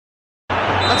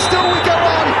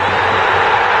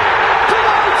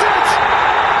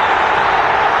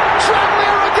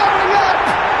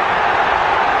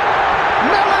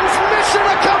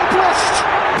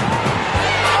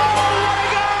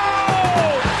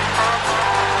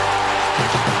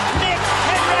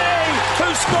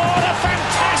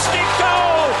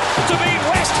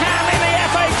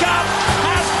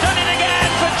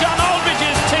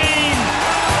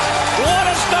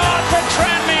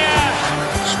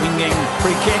swinging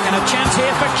free kick and a chance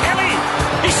here for Kelly.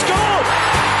 He scored!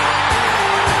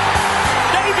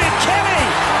 David Kelly!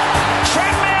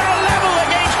 Tranmere are level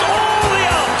against all the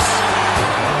odds.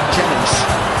 Jennings.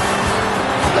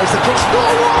 There's the cross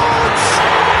forwards!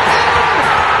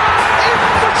 In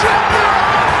for Tranmere!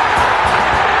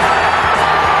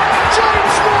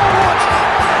 James Norwood!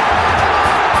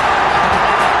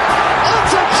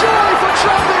 It's a joy for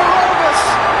Tranmere Rovers!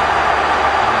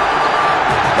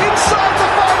 Inside the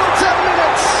final 10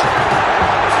 minutes!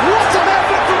 What an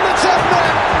effort from the 10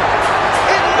 men!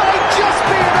 It might just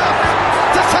be enough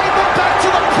to take them back to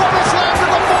the promised land of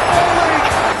the Football League!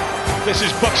 This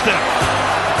is Buxton,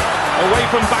 away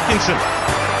from Backinson.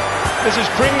 This is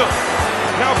Pringle,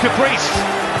 now Caprice.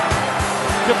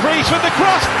 Caprice with the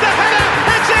cross, the header,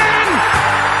 it's in!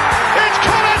 It's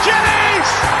Conor Jennings!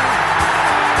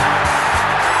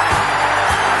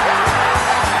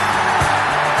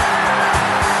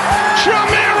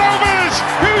 Tranmere Rovers,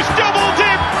 whose double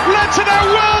dip led to their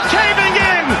world caving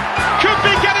in, could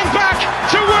be getting back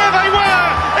to where they were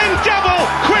in double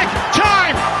quick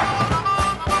time.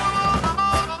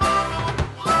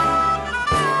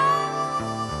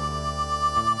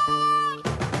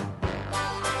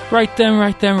 Right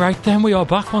then, we are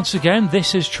back once again.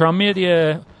 This is Tranmere,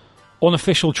 the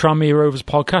unofficial Tranmere Rovers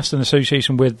podcast in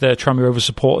association with the Tranmere Rovers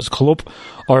Supporters Club,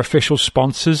 our official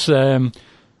sponsors.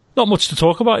 Not much to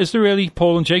talk about, is there really?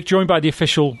 Paul and Jake, joined by the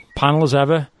official panel as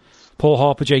ever. Paul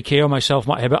Harper, Jake Keogh, myself,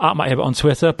 Matt Hibbert, at Matt Hibbert on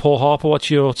Twitter. Paul Harper, what's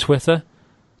your Twitter?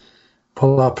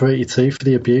 Paul Harper 82 for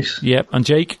the abuse. Yep, and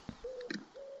Jake?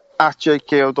 At Jake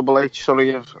Keogh, double H,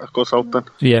 sorry, I've got out then.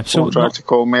 Yeah, so someone tried to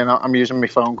call me and I'm using my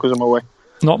phone because I'm away.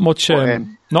 Not much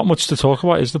to talk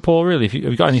about, is there, Paul, really? Have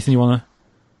you got anything you want to...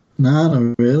 No,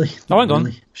 not really. Oh, hang on.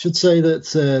 Really. Should say that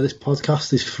this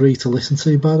podcast is free to listen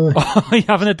to, by the way. Oh, you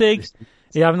having a dig?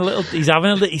 He's having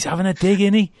a dig,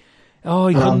 isn't he? Oh,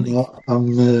 he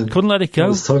couldn't let it go. I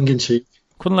was tongue-in-cheek.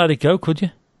 Couldn't let it go, could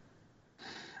you?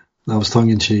 I was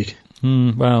tongue-in-cheek.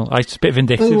 Well, it's a bit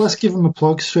vindictive. Well, let's give him a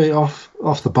plug straight off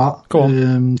the bat. Go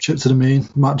on. Trip to the Moon,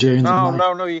 Matt Jones.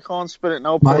 No, you can't spit it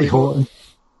now, Matty Horton.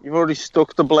 You've already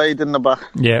stuck the blade in the back.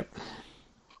 Yeah.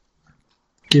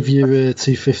 Give you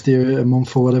 $250 a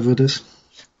month or whatever it is.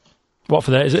 What for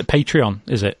that? Is it Patreon?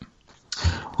 Is it?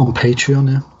 On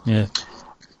Patreon, yeah. Yeah.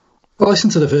 I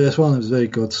listened to the first one, it was very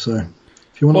good, so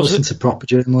if you want to listen to proper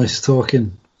journalists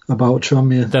talking about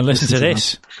Tranmere... Then listen to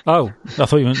this. Oh, I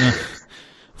thought you meant... I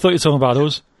thought you were talking about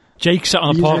us. Jake sat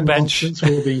on a park bench.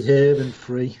 Will be here and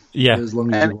free. Yeah. As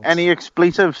long as any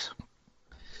expletives?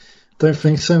 Don't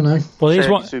think so, no. Well,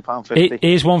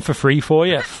 here's one for free for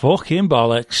you. Fucking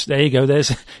bollocks. There you go. You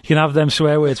can have them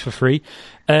swear words for free.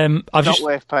 Not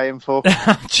worth paying for.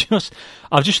 I've just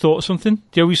thought of something.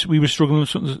 You know, we were struggling with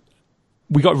something.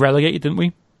 We got relegated, didn't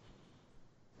we?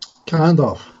 Kind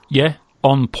of. Yeah.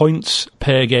 On points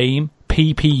per game.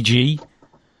 PPG.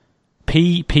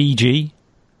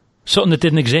 Something that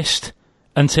didn't exist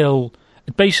until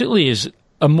it basically is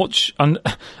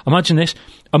imagine this,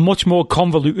 a much more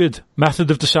convoluted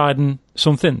method of deciding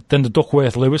something than the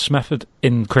Duckworth-Lewis method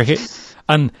in cricket.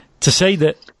 And to say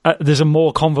that there's a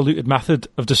more convoluted method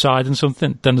of deciding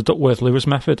something than the Duckworth-Lewis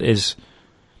method is...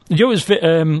 You know, it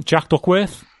was Jack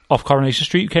Duckworth off Coronation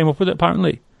Street who came up with it,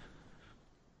 apparently.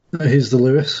 Who's the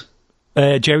Lewis?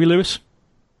 Jerry Lewis.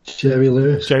 Jerry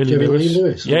Lewis.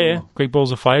 Yeah. Great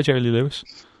Balls of Fire, Jerry Lee Lewis.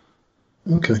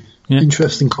 Okay. Yeah.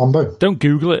 Interesting combo. Don't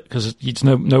Google it, because it's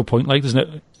no point. Like,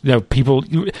 there's people...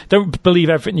 don't believe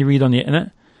everything you read on the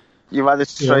internet. You've had it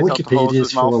straight out the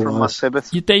horse's mouth from Matt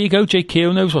Hibbert. There you go, Jake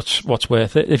Keogh knows what's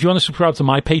worth it. If you want to subscribe to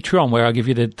my Patreon, where I give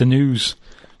you the news,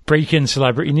 breaking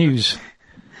celebrity news,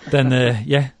 then,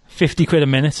 £50 a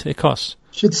minute it costs.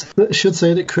 Should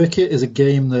say that cricket is a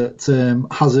game that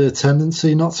has a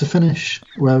tendency not to finish,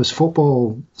 whereas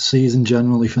football season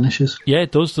generally finishes. Yeah,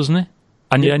 it does, doesn't it?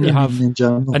 And then you have, in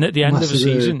general, and at the end of the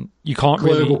season, you can't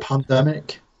really global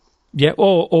pandemic. Yeah,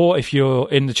 or if you're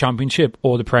in the Championship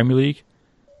or the Premier League,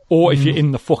 or if you're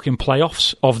in the fucking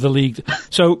playoffs of the league.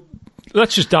 So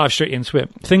let's just dive straight into it.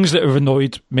 Things that have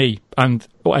annoyed me and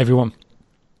everyone.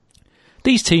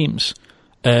 These teams.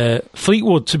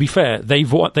 Fleetwood, to be fair, they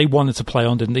wanted to play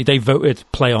on, didn't they? They voted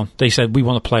play on. They said we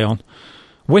want to play on.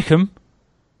 Wickham,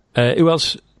 who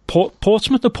else?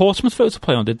 Portsmouth. The Portsmouth voted to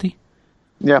play on, did they?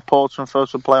 Yeah, Portsmouth voted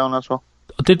to play on as well.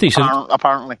 Did they? So,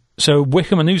 apparently. So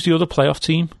Wickham, and who's the other playoff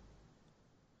team?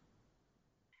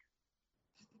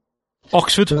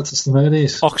 Oxford.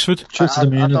 Oxford. I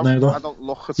don't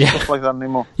look at stuff like that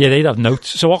anymore. Yeah, they'd have notes.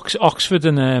 So Oxford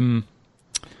and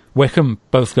Wickham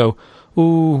both go,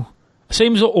 ooh.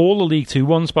 Same as all the League Two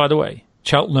ones, by the way.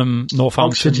 Cheltenham,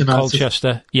 Northampton,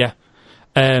 Colchester. Yeah.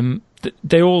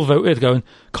 They all voted going,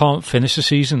 can't finish the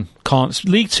season. Can't.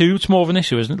 League Two, it's more of an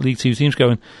issue, isn't it? League Two teams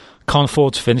going, can't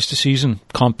afford to finish the season.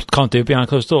 Can't do it behind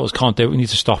closed doors. Can't do it. We need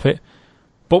to stop it.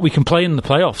 But we can play in the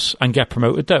playoffs and get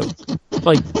promoted, though.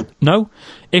 Like, no.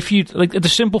 If you the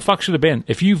simple fact should have been,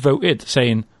 if you voted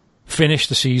saying finish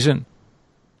the season,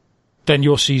 then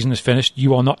your season is finished.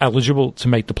 You are not eligible to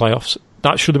make the playoffs.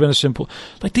 That should have been a simple.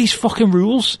 Like, these fucking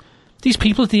rules. These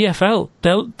people at the EFL,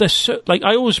 they're so, like,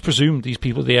 I always presumed these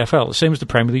people at the EFL, the same as the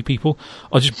Premier League people,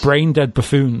 are just brain dead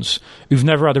buffoons who've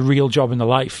never had a real job in their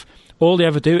life. All they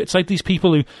ever do, it's like these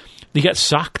people who they get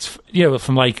sacked,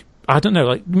 from like, I don't know,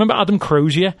 like, remember Adam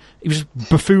Crozier? He was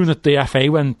buffoon at the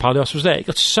FA when Palios was there. He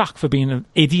got sacked for being an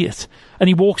idiot. And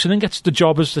he walks in and gets the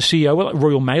job as the CEO at like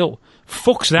Royal Mail.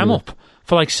 Fucks them up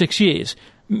for like 6 years.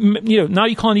 Now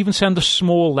you can't even send a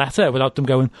small letter without them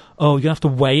going, oh, you're going to have to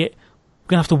weigh it.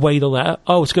 We're going to have to weigh the letter.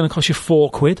 Oh, it's going to cost you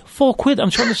 £4. £4?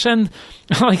 I'm trying to send,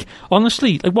 like,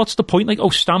 honestly, like, what's the point? Like, oh,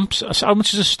 stamps. How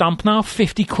much is a stamp now?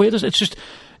 £50? It's just...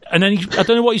 And then I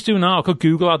don't know what he's doing now. I could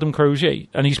Google Adam Crozier,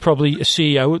 and he's probably a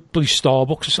CEO at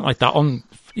Starbucks or something like that. On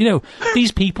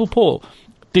these people, Paul,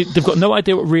 they've got no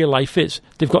idea what real life is.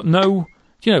 They've got no,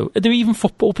 they're even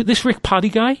football. This Rick Paddy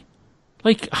guy,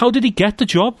 like, how did he get the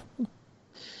job?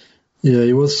 Yeah,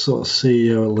 he was sort of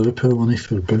CEO at Liverpool, wasn't he,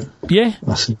 for a bit? Yeah,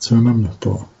 I seem to remember.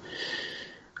 But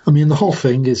I mean, the whole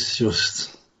thing is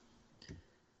just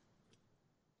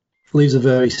leaves a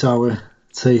very sour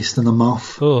taste in the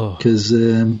mouth, because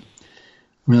I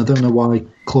don't know why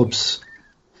clubs.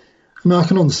 I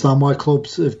can understand why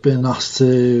clubs have been asked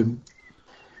to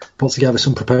put together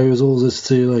some proposals as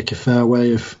to like a fair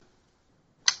way of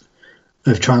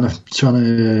trying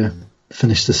to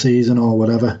finish the season or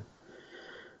whatever,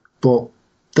 but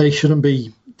they shouldn't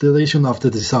have to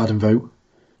decide and vote.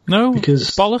 No, because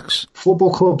it's bollocks.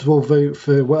 Football clubs will vote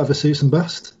for whatever suits them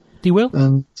best. They will.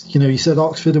 And you said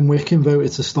Oxford and Wycombe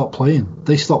voted to stop playing.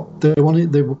 They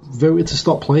voted to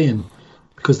stop playing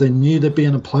because they knew they'd be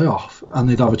in a playoff and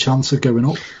they'd have a chance of going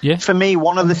up. Yeah. For me,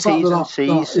 one of the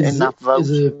T's in that vote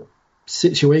is a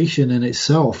situation in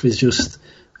itself is just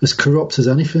as corrupt as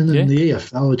anything. And the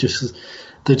EFL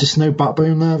they're just no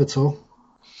backbone there at all.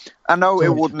 I know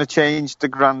it wouldn't have changed the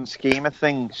grand scheme of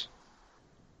things,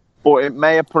 but it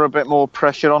may have put a bit more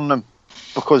pressure on them,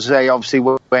 because they obviously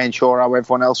weren't sure how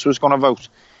everyone else was going to vote.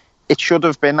 It should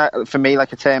have been, for me,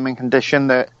 like a term and condition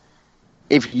that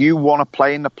if you want to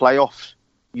play in the playoffs,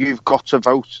 you've got to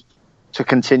vote to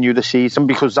continue the season,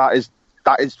 because that is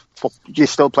you're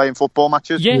still playing football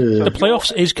matches. Yeah, so the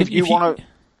playoffs is...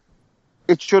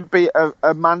 It should be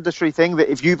a mandatory thing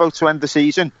that if you vote to end the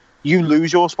season, you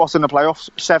lose your spot in the playoffs.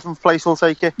 7th place will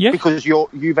take it, because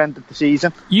you've ended the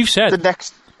season. You've said...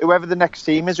 Whoever the next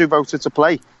team is who voted to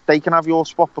play, they can have your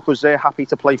spot because they're happy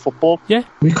to play football. Yeah.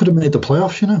 We could have made the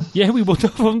playoffs, Yeah, we would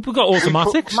have. We've got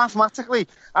automatics. Mathematically.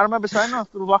 I remember saying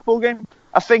after the Blackpool game,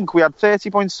 I think we had 30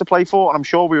 points to play for, and I'm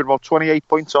sure we were about 28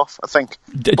 points off, I think.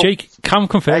 Jake, can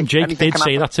confirm, Jake did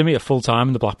say that to me at full time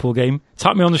in the Blackpool game.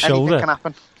 Tapped me on the shoulder. Anything can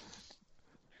happen.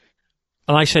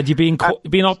 And I said, you're being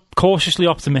cautiously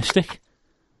optimistic.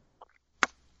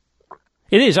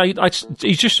 It is.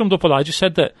 He's just summed up what I just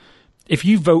said, that if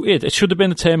you voted, it should have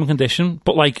been a term and condition.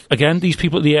 But, like, again, these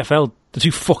people at the EFL, they're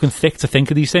too fucking thick to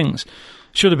think of these things.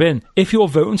 Should have been, if you're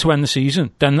voting to end the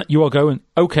season, then you are going,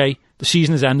 okay, the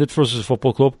season has ended for us as a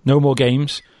football club, no more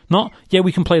games. Not,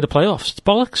 we can play the playoffs. It's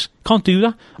bollocks. Can't do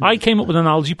that. I came up with an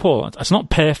analogy, Paul. It's not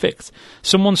perfect.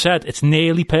 Someone said it's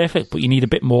nearly perfect, but you need a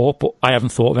bit more, but I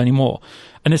haven't thought of any more.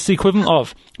 And it's the equivalent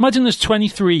of, imagine there's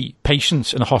 23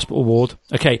 patients in a hospital ward.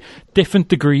 Okay, different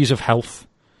degrees of health.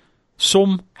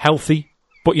 Some healthy,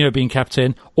 but, being kept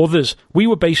in. Others, we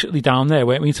were basically down there,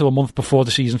 weren't we, until a month before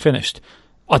the season finished,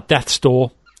 at death's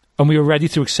door, and we were ready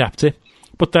to accept it.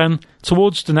 But then,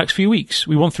 towards the next few weeks,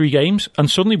 we won 3 games,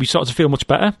 and suddenly we started to feel much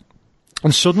better.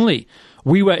 And suddenly,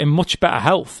 we were in much better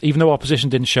health, even though our position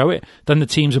didn't show it, than the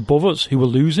teams above us who were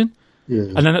losing.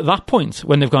 Yeah. And then at that point,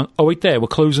 when they've gone, oh, wait there, we're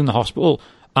closing the hospital,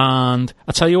 and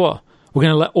I tell you what, we're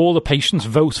going to let all the patients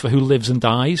vote for who lives and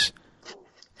dies.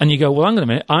 And you go, well, hang on a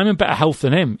minute, I'm in better health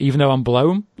than him, even though I'm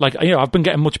below him. Like, I've been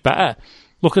getting much better.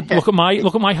 Look at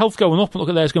my health going up, and look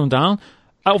at theirs going down.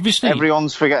 Obviously,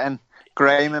 everyone's forgetting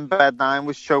Graham in bed 9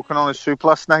 was choking on his soup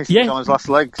last night. On his last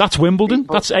legs. That's Wimbledon.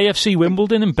 That's AFC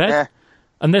Wimbledon in bed. Yeah.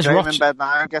 And there's Graham in bed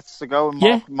 9 gets to go,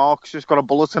 and Mark's just got a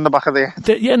bullet in the back of the head.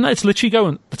 And it's literally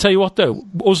going, I tell you what though,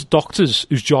 us doctors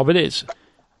whose job it is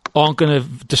aren't going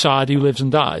to decide who lives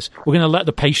and dies. We're going to let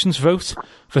the patients vote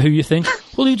for who you think.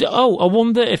 Well, I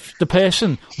wonder if the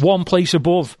person one place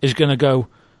above is going to go,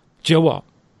 do you know what?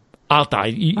 I'll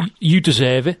die. You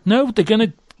deserve it. No, they're going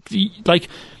to like,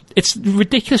 it's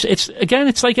ridiculous.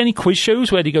 It's like any quiz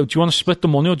shows where they go, do you want to split the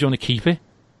money or do you want to keep it?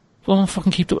 Well, I'll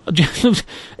fucking keep the...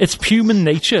 It's human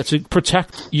nature to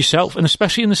protect yourself, and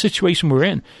especially in the situation we're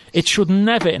in, it should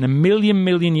never in a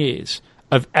million years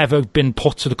have ever been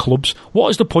put to the clubs. What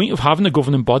is the point of having a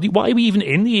governing body? Why are we even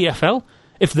in the EFL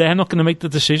if they're not going to make the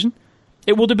decision?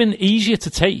 It would have been easier to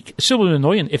take. It's still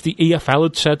annoying if the EFL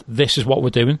had said, this is what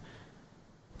we're doing.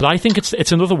 But I think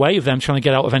it's another way of them trying to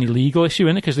get out of any legal issue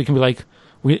in it, because they can be like,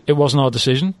 it wasn't our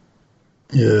decision.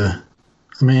 Yeah.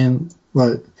 I mean,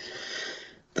 like,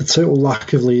 the total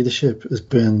lack of leadership has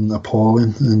been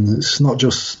appalling, and it's not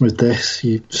just with this.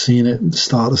 You've seen it at the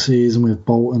start of the season with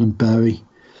Bolton and Bury.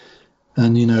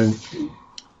 And, you know,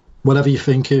 whatever you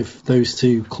think of those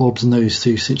two clubs and those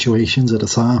two situations at the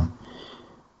time,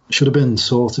 it should have been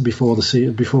sorted before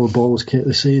the ball was kicked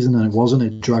this season, and it wasn't.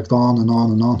 It dragged on and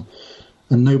on and on.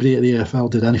 And nobody at the EFL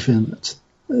did anything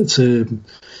to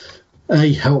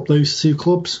help those two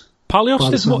clubs.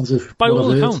 Palios did more, by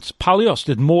all accounts, Palios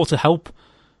did more to help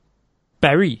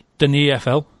Bury than the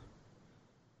EFL.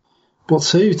 But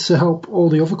to help all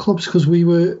the other clubs, because we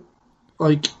were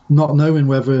like not knowing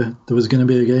whether there was going to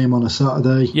be a game on a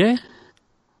Saturday. Yeah.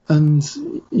 And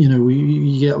you know,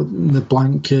 we get the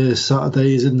blank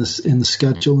Saturdays in the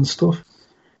schedule and stuff,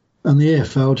 and the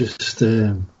EFL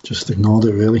just ignored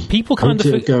it. Really, people kind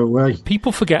of go away.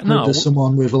 People forget now. There's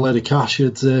someone with a load of cash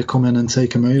who'd come in and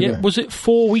take them over. Yeah, was it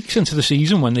 4 weeks into the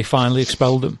season when they finally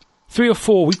expelled them? 3 or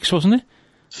 4 weeks, wasn't it?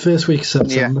 First week of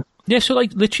September. Yeah, so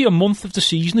like literally a month of the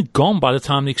season had gone by the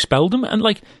time they expelled them, and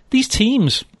like these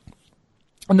teams,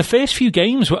 and the first few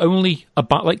games were only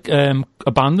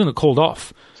abandoned or called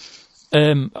off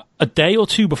a day or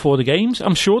two before the games.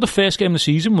 I'm sure the first game of the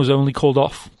season was only called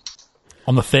off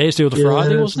on the Thursday or the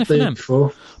Friday, wasn't it, for them?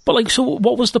 Before. But like, so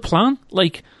what was the plan?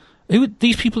 Like, who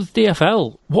these people at the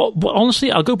DFL? What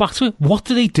honestly, I'll go back to it. What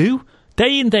do they do?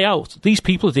 Day in, day out, these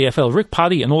people at the EFL, Rick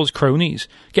Paddy and all his cronies,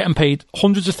 getting paid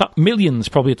millions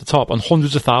probably at the top and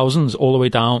hundreds of thousands all the way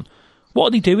down. What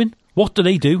are they doing? What do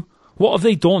they do? What have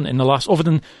they done in the last, other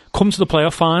than come to the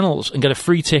playoff finals and get a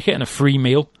free ticket and a free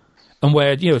meal and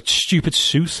wear, you know, a stupid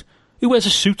suit? Who wears a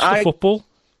suit for football?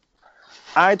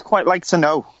 I'd quite like to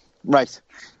know. Right.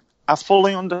 I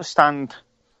fully understand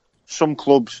some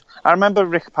clubs. I remember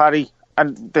Rick Parry,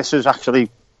 and this is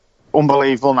actually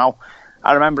unbelievable now.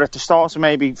 I remember at the start of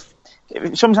maybe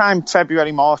sometime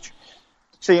February, March,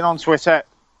 seeing on Twitter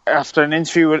after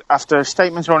a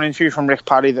statement or an interview from Rick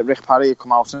Parry, that Rick Parry had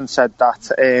come out and said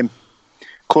that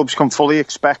clubs can fully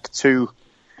expect to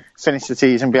finish the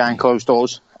season behind closed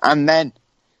doors. And then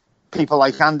people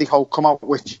like Andy Holt come out,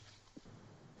 which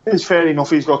is fair enough.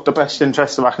 He's got the best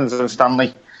interest of Accrington and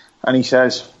Stanley. And he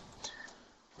says,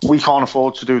 we can't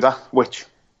afford to do that, which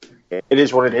it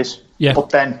is what it is. Yeah. But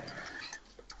then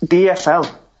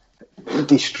DFL,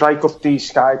 they strike up these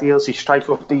Sky deals, they strike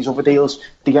up these other deals,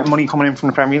 they get money coming in from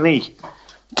the Premier League.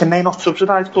 Can they not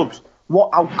subsidise clubs?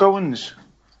 What outgoings,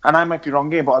 and I might be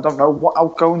wrong here, but I don't know, what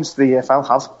outgoings do the EFL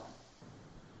have?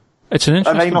 It's an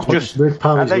interesting Are they not point. just...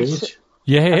 Are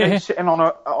they sitting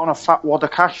on a fat wad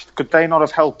of cash? Could they not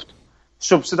have helped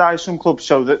subsidise some clubs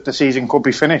so that the season could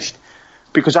be finished?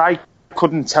 Because I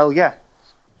couldn't tell you.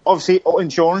 Obviously,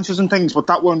 insurances and things, but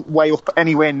that won't weigh up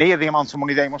anywhere near the amount of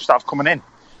money they must have coming in.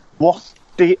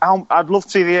 I'd love to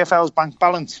see the EFL's bank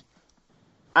balance.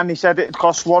 And he said it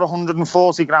costs,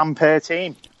 140 grand per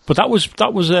team. But that was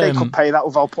they could pay that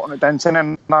without putting a dent in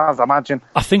it, I'd imagine.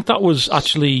 I think that was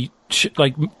actually,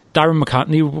 like, Darren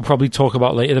McCartney will probably talk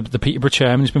about later, the Peterborough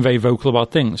chairman has been very vocal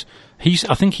about things.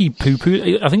 I think he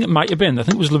poo-pooed, I think it might have been, I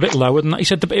think it was a bit lower than that. He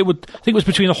said it would, I think it was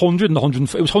between 100 and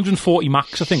 100, it was 140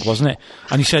 max, I think, wasn't it?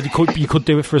 And he said you could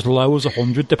do it for as low as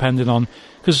 100, depending on,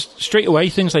 because straight away,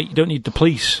 things like you don't need the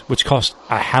police, which cost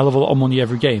a hell of a lot of money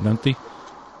every game, don't they?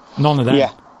 None of them.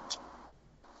 Yeah.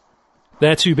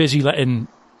 They're too busy letting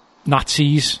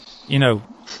Nazis, you know,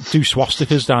 do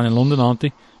swastikas down in London, aren't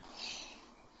they?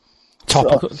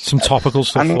 Some topical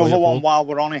stuff. Another one while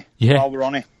we're on it.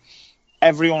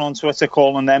 Everyone on Twitter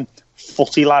calling them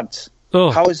footy lads.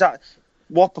 Oh. How is that?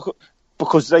 What?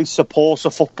 Because they support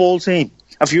a football team.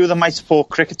 A few of them might support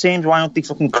cricket teams. Why aren't they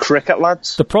fucking cricket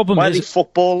lads? The problem Why is... are they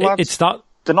football lads? It's that...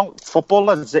 They're not football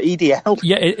lads, they're EDL.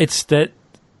 Yeah, it's the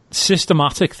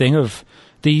systematic thing of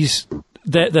these...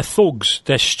 They're thugs.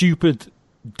 They're stupid,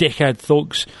 dickhead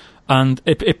thugs. And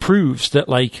it proves that,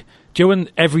 like, during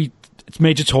every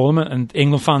major tournament and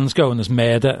England fans go and there's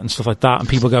murder and stuff like that, and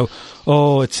people go,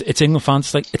 oh, it's England fans.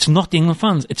 It's like, it's not the England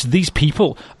fans, it's these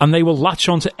people, and they will latch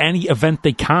on to any event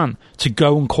they can to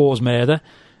go and cause murder.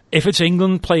 If it's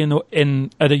England playing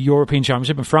at a European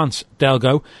Championship in France, they'll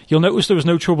go. You'll notice there was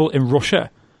no trouble in Russia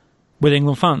with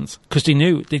England fans because they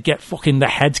knew they'd get fucking their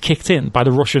heads kicked in by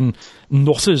the Russian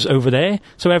nutters over there.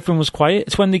 So everyone was quiet.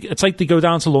 It's like they go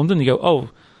down to London and you go, oh,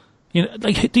 you know,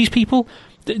 like these people,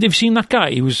 they've seen that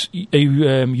guy who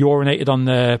urinated on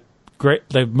the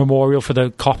memorial for the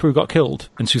copper who got killed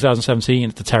in 2017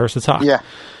 at the terrorist attack. Yeah.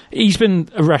 He's been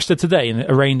arrested today and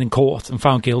arraigned in court and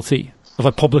found guilty of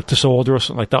like public disorder or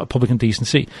something like that, public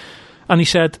indecency. And he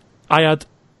said, I had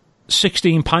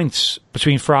 16 pints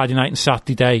between Friday night and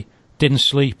Saturday day, didn't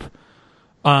sleep.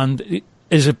 And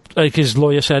his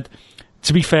lawyer said,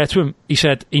 to be fair to him, he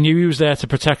said he knew he was there to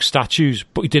protect statues,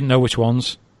 but he didn't know which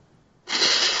ones.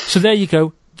 So there you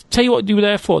go. Tell you what you were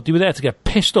there for. You were there to get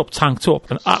pissed up, tanked up,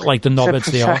 and act like the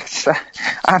knobheads they are.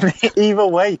 And either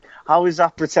way, how is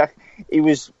that protect? He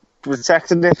was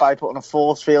protecting it by putting a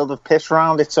force field of piss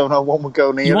around it so no one would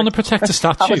go near it. You want to protect a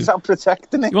statue? How is that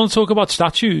protecting it? You want to talk about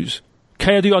statues?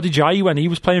 Kayode Odijayi, when he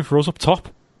was playing for us up top,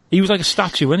 he was like a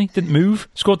statue, wasn't he? Didn't move.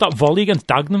 Scored that volley against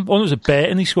Dagenham. Oh, it was a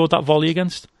Burton he scored that volley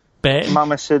against. Burton.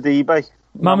 Mama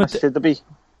Sidibe.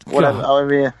 Whatever.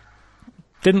 However,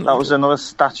 that was another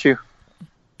statue.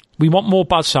 We want more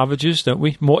bad savages, don't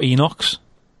we? More Enochs.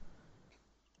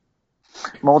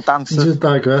 More dancers. You just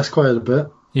digress quite a bit.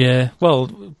 Yeah,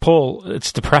 well, Paul,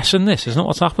 it's depressing this, isn't it,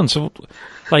 what's happened? So,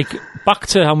 like, back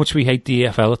to how much we hate the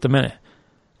EFL at the minute,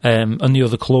 and the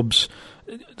other clubs.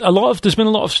 There's been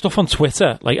a lot of stuff on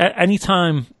Twitter, like, any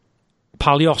time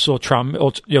Palios or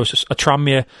a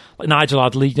Tranmere, like Nigel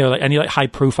Adley, you know, like any like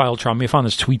high-profile Tranmere fan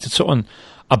has tweeted something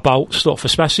about stuff,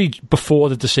 especially before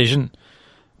the decision,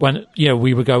 when, you know,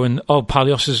 we were going, oh,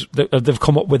 Palios they've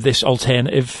come up with this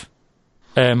alternative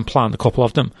plan, a couple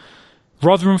of them.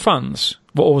 Rotherham fans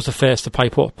were always the first to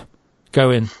pipe up,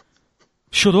 going,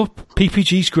 shut up,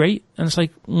 PPG's great. And it's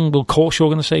like, well, of course you're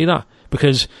going to say that.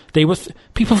 Because they were,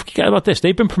 people forget about this,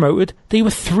 they've been promoted, they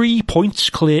were 3 points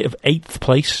clear of 8th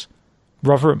place,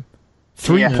 Rotherham.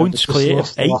 3 points clear of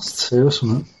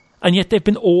 8th. And yet they've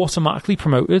been automatically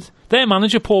promoted. Their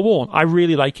manager, Paul Warne, I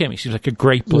really like him. He seems like a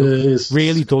great bloke.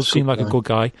 Really does seem like a good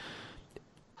guy.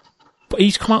 But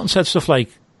he's come out and said stuff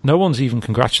like, no one's even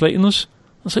congratulating us.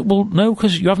 I was like, well, no,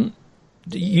 because you haven't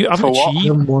achieved. You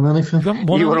haven't won anything.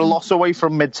 You were a loss away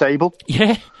from mid-table.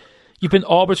 Yeah. You've been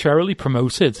arbitrarily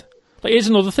promoted. Like, here's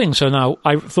another thing. So now,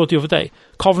 I thought the other day,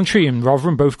 Coventry and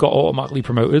Rotherham both got automatically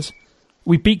promoted.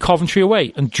 We beat Coventry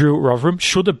away and drew at Rotherham.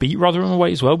 Should have beat Rotherham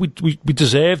away as well. We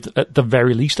deserved, at the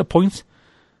very least, a point.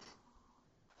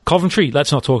 Coventry,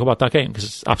 let's not talk about that game, because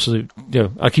it's absolute, you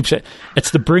know, I keep saying, it's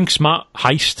the Brinks-Matt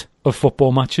heist of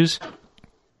football matches.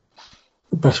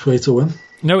 The best way to win.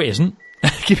 No, it isn't.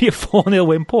 Give me a 4-0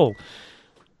 win, Paul.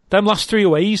 Them last 3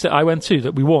 aways that I went to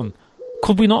that we won,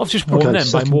 could we not have just won them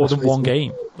by more than one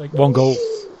game? Like, one goal?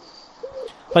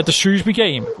 Like the Shrewsbury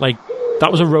game, like,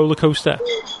 that was a roller coaster.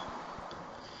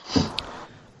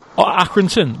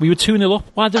 Accrington, we were 2-0 up.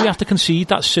 Why did we have to concede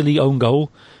that silly own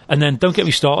goal? And then, don't get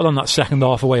me started on that second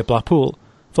half away at Blackpool.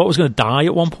 Thought I was going to die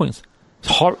at one point.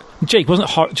 Jake, wasn't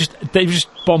it hard? They were just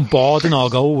bombarding our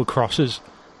goal with crosses.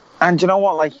 And you know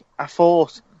what, like, I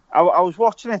thought, I was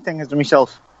watching it thinking to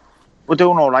myself, we're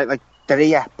doing alright, like, they're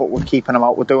here, but we're keeping them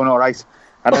out, we're doing alright.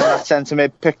 And then that centre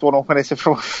mid picked one up and it's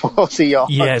from 40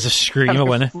 yards. Yeah, it's a screamer,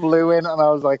 wasn't it? Flew in and I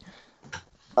was like,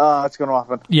 it's going to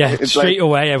happen. Yeah, it's straight like,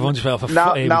 away, everyone's felt for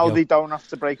now they don't have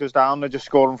to break us down, they're just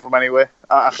scoring from anywhere.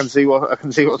 I can see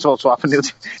what's also happening.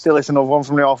 They'll listen to one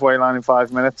from the halfway line in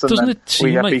 5 minutes and doesn't then it seem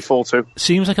we get like, B4-2.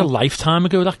 Seems like a lifetime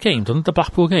ago, that game, doesn't it? The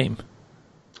Blackpool game.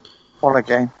 What a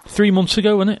game. 3 months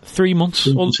ago, wasn't it? 3 months.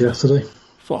 3 months yesterday.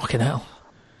 Fucking hell.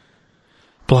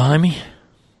 Blimey.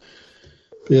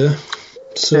 Yeah.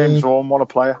 James Vaughan, what a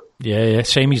player. Yeah.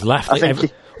 Same, he's left.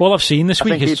 All I've seen this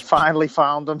week is... he's finally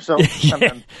found himself.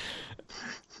 Yeah.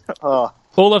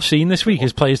 All I've seen this week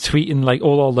is players tweeting, like,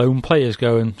 all our loan players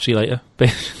going, see you later.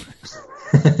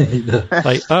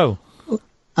 Like, oh.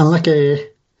 Unlucky.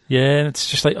 Yeah, it's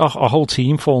just like, our whole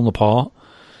team falling apart.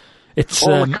 It's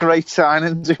all the great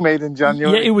signings we made in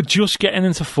January. Yeah, it was just getting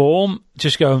into form,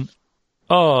 just going,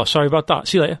 oh, sorry about that,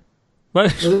 see you later. Well,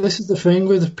 this is the thing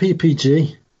with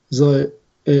PPG. It's like,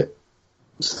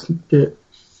 it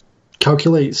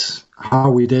calculates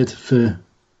how we did for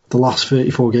the last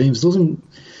 34 games. It doesn't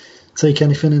take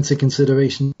anything into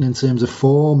consideration in terms of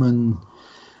form and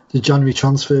the January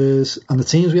transfers and the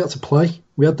teams we had to play.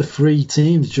 We had the 3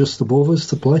 teams just above us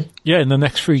to play. Yeah, in the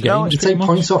next 3 games. You take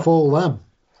points off all them,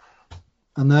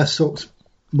 and they're sucked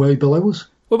way below us.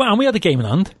 Well, and we had a game in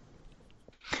hand.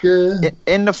 Yeah.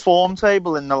 In the form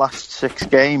table in the last 6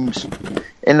 games,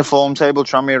 in the form table,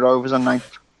 Tranmere Rovers are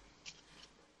 9th.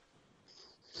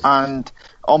 And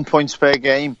on points per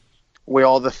game, we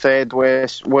are the 3rd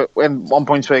worst. In 1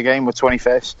 point per game, we're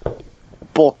 21st.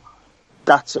 But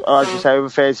that's, as you say, over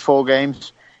 34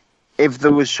 games. If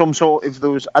there was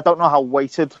I don't know how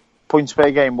weighted points per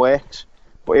game works,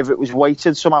 but if it was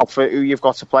weighted somehow for who you've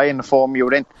got to play in the form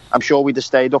you're in, I'm sure we'd have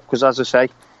stayed up, because, as I say,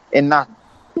 in the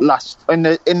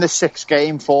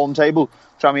 6-game form table,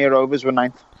 Tranmere Rovers were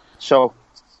 9th. So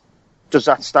does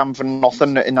that stand for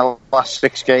nothing? In the last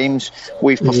 6 games,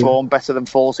 we've performed better than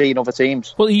 14 other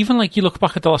teams. Well, even like you look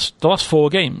back at the last 4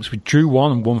 games, we drew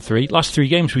 1 and won 3. Last 3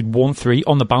 games, we'd won 3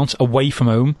 on the bounce away from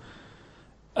home.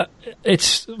 I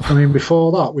mean,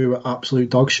 before that, we were absolute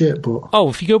dog shit. But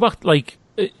if you go back, like,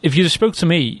 if you spoke to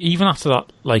me, even after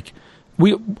that, like,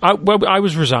 I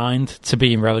was resigned to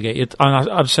being relegated, and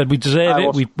I've said we deserve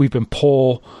it. We've been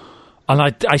poor.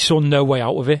 And I saw no way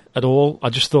out of it at all. I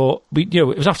just thought, it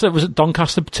was after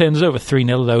Doncaster turned us over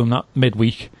 3-0 at home that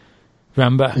midweek.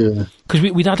 Remember? Yeah. Because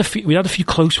we'd had a few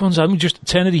close ones. And just at the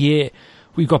turn of the year,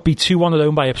 we got beat 2-1 at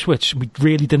home by Ipswich. We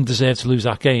really didn't deserve to lose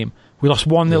that game. We lost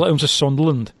 1-0 at home to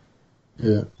Sunderland.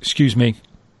 Yeah. Excuse me.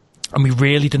 And we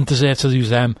really didn't deserve to lose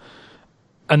them.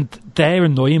 And they're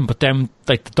annoying, but then,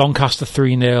 like the Doncaster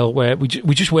 3-0, where we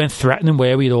just weren't threatening,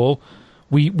 were we, at all?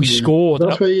 We scored.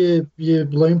 That's where your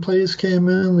lone players came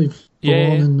in.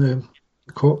 Vaughan and the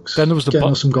Cooks. Then there was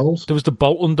getting us some goals. There was the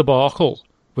Bolton debacle,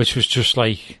 which was just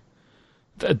like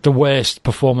the worst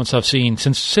performance I've seen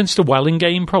since the Welling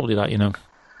game. Probably that,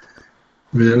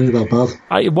 Really, that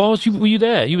bad? It was. Were you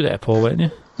there? You were there, Paul, weren't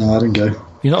you? No, I didn't go.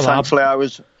 You're not allowed. Thankfully,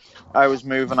 I was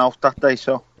moving out that day,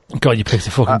 so. God, you picked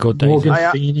a fucking good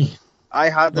day. I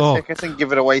had the ticket and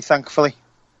give it away, thankfully.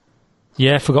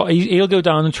 Yeah, I forgot. He'll go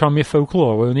down in Tranmere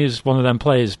Folklore, won't he? As one of them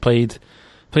players played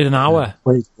an hour.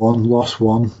 Played 1, lost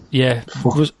 1. Yeah, it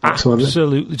was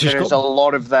absolutely just. There's a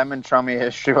lot of them in Tranmere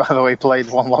history, by the way.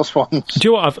 Played 1, lost 1. Do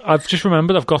you know what? I've just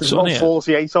remembered. I've got There's something.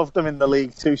 48 of them in the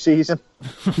League 2 season.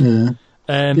 Yeah.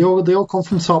 They all come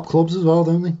from top clubs as well,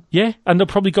 don't they? Yeah, and they'll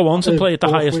probably go on to play at the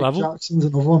highest level. Jackson's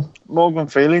another one. Morgan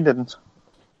Feely didn't.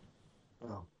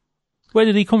 Where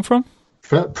did he come from?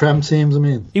 Prem teams, I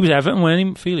mean. He was Everton,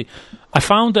 wasn't he, Feely? I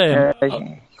found...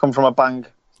 he come from a bang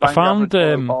I found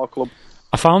club.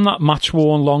 I found that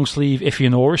match-worn long-sleeve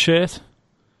Ifeanora shirt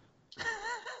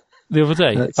the other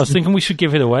day. I was thinking we should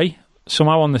give it away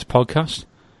somehow on this podcast.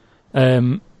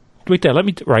 Wait there, let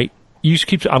me... Right. You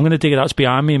keep. I'm going to dig it out. It's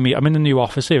behind me, I'm in the new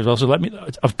office here as well. So let me.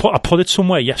 I put it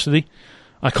somewhere yesterday.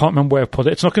 I can't remember where I put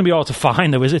it. It's not going to be hard to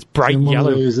find, though, is it? It's bright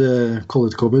yellow. Those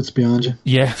coloured cupboards behind you.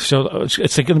 Yeah. So it's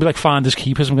going to be like finders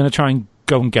keepers. I'm going to try and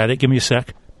go and get it. Give me a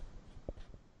sec.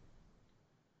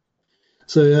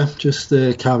 So yeah, just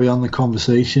carry on the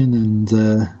conversation, and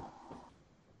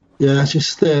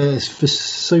it's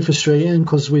so frustrating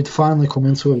because we'd finally come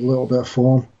into a little bit of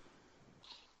form.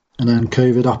 And then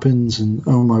COVID happens, and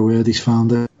oh my word, he's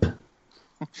found it.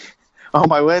 Oh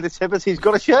my word, it's Hibbert, he's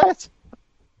got a shirt.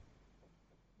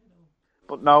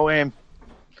 But no, then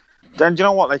do you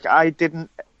know what? Like I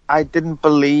didn't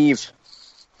believe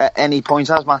at any point,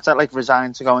 as Matt said, like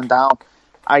resigned to going down.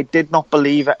 I did not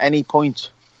believe at any point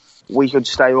we could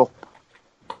stay up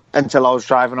until I was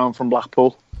driving home from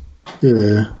Blackpool.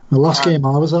 Yeah, the last game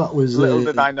I was at was little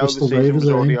did I know the season was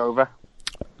already over.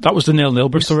 That was the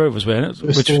 0-0 Bristol Rovers, wasn't it?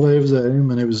 Bristol Rovers at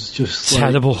home, and it was just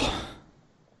terrible.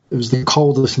 It was the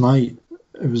coldest night.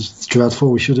 It was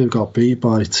dreadful. We should have got beat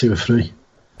by 2 or 3.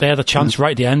 They had a chance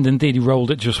right at the end, indeed. He rolled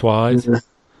it just wide. Yeah.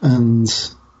 And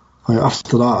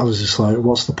after that, I was just like,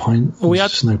 what's the point? Well,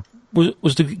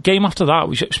 was the game after that,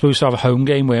 we were supposed to have a home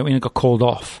game, weren't we? And it got called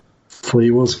off.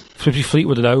 Fleetwood. Supposed to be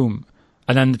Fleetwood at home.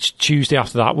 And then the Tuesday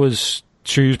after that was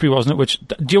Shrewsbury, wasn't it? Which,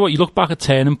 do you know what? You look back at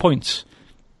turning points.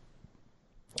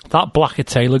 That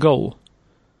Blackett-Taylor goal,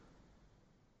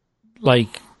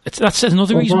 like, that's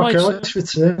another reason why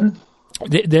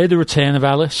they're the return of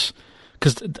Ellis.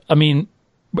 Because, I mean,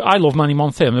 I love Manny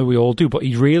Monthé, I know we all do, but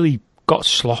he really got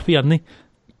sloppy, hadn't he?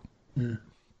 Yeah.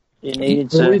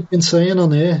 We've been saying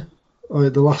on here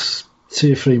the last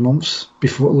 2 or 3 months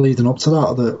before leading up to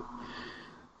that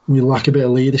we lack a bit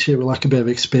of leadership, we lack a bit of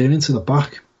experience in the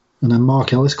back, and then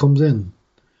Mark Ellis comes in.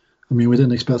 I mean, we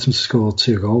didn't expect him to score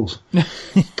 2 goals. But,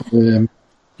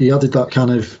 he added that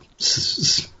kind of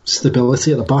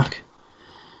stability at the back.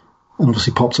 And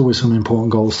obviously popped up with some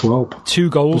important goals to help. 2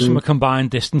 goals from a combined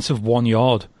distance of 1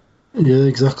 yard. Yeah,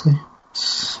 exactly.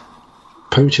 It's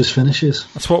poachers' finishes.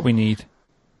 That's what we need.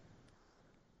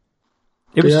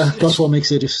 That's what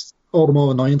makes it just all the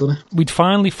more annoying, doesn't it? We'd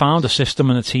finally found a system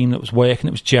and a team that was working,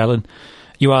 it was gelling.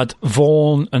 You had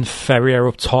Vaughan and Ferrier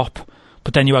up top.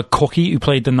 But then you had Cookie, who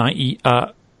played the 90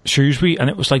 at Shrewsbury, and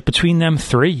it was like between them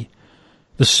 3,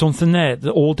 there's something there.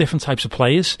 They're all different types of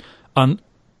players, and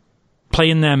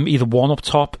playing them either 1 up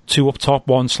top, 2 up top,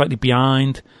 1 slightly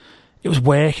behind, it was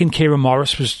working. Kieran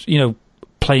Morris was,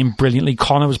 playing brilliantly.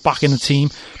 Connor was back in the team.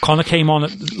 Connor came on at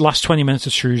the last 20 minutes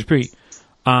at Shrewsbury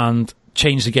and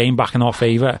changed the game back in our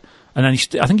favour. And then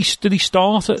did he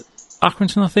start at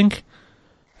Accrington, I think?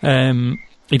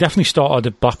 He definitely started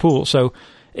at Blackpool. So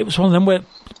it was one of them where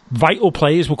vital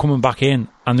players were coming back in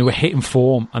and they were hitting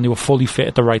form and they were fully fit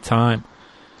at the right time.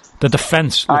 The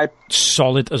defence looked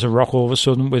solid as a rock all of a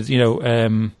sudden with,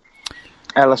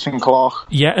 Ellison Clark.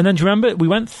 Yeah, and then do you remember we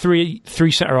went three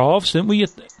centre halves, didn't we?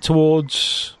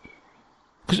 Because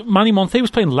Manny Monte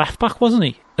was playing left back, wasn't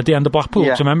he? At the end of Blackpool.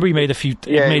 Yeah. So remember he made a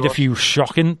few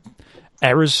shocking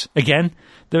errors again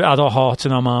that had our hearts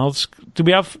in our mouths. Did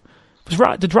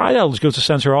Rydell go to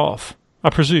centre half? I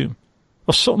presume,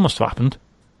 or something must have happened.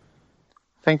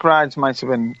 I think Rides might have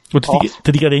been.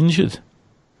 Did he get injured?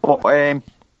 But I'm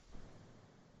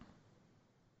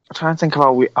trying to think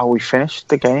of how we finished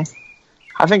the game.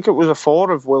 I think it was a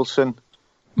 4 of Wilson,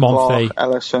 Monte, Clark,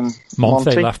 Ellison,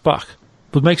 Monte left back.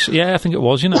 But I think it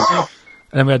was, And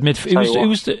then we had midfield.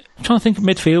 I'm trying to think.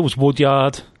 Midfield was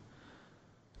Woodyard,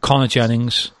 Connor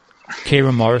Jennings,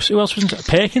 Kieran Morris. Who else was in there?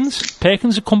 Perkins.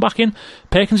 Perkins had come back in.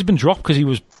 Perkins had been dropped because he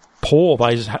was poor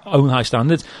by his own high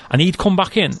standards, and he'd come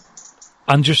back in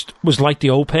and just was like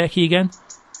the old Perky again.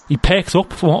 He perked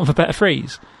up, for want of a better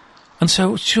phrase. And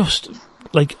so it's just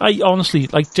I honestly,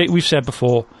 we've said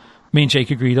before, me and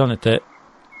Jake agreed on it that,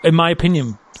 in my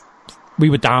opinion, we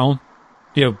were down.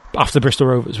 After the Bristol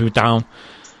Rovers, we were down.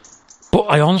 But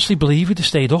I honestly believe we'd have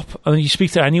stayed up. I mean, you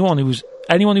speak to anyone who was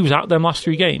at them last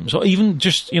 3 games, or even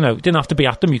just, didn't have to be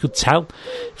at them, you could tell.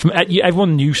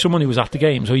 Everyone knew someone who was at the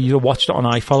games, or you either watched it on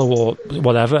iFollow or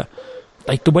whatever.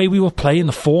 The way we were playing,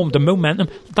 the form, the momentum,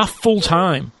 that full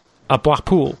time at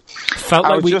Blackpool felt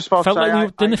like we were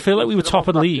top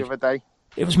of the league.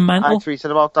 It was mental. I tweeted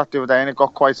about that the other day and it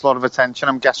got quite a lot of attention,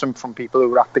 I'm guessing, from people who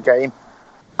were at the game.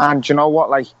 And you know what,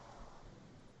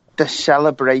 the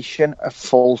celebration of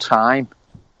full time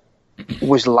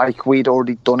was like we'd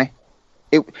already done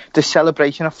it. The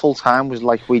celebration of full time was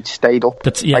like we'd stayed up.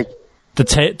 The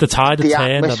tide had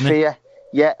turned, atmosphere,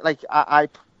 yeah, I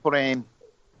put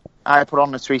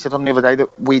on the tweet on the other day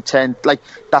that we turned,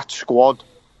 that squad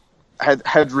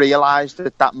had realised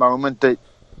at that moment that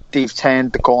they've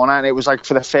turned the corner, and it was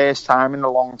for the first time in a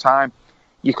long time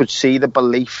you could see the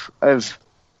belief of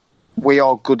we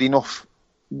are good enough,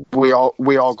 we are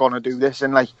going to do this.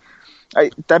 And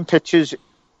them pictures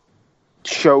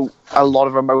show a lot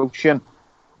of emotion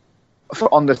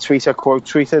on the tweet I quote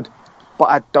tweeted, but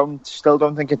I still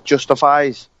don't think it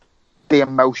justifies the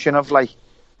emotion of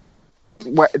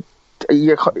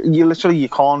you literally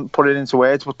can't put it into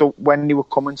words, but when you were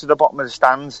coming to the bottom of the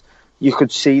stands, you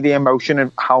could see the emotion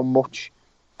of how much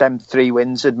them 3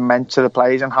 wins had meant to the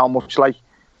players and how much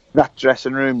that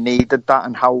dressing room needed that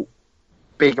and how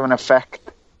big of an effect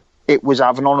it was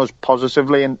having on us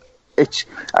positively. And it's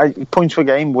points per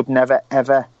game would never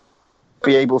ever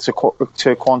be able to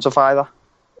quantify that.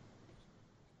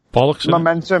 Bollocks.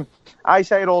 Momentum. I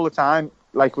say it all the time,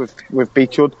 with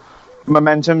Beachwood.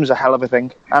 Momentum's a hell of a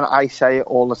thing, and I say it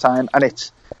all the time, and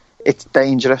it's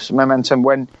dangerous. Momentum,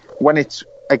 when it's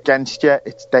against you,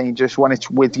 it's dangerous. When it's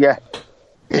with you,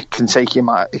 it can take you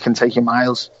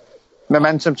miles.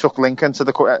 Momentum took Lincoln to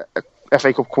the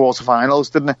FA Cup quarter-finals,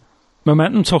 didn't it?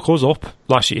 Momentum took us up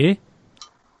last year.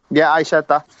 Yeah, I said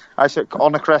that. I said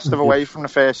on the crest of a wave from the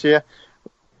first year.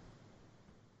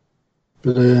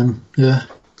 But yeah,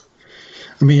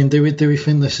 I mean, do we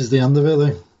think this is the end of it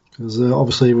though? Because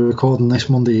obviously we're recording this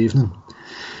Monday evening.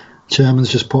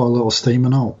 Chairman's just put a little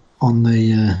statement out on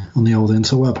the old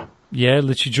interweb. Yeah,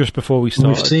 literally just before we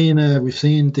started. We've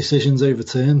seen decisions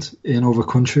overturned in other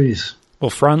countries. Well,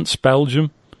 France,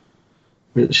 Belgium,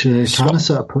 which kind of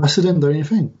set a precedent, don't you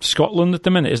think? Scotland at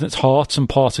the minute, isn't it? Hearts and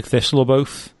Partick Thistle are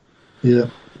both. Yeah.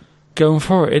 Going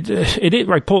for it. It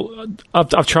right, Paul.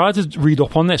 I've tried to read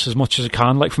up on this as much as I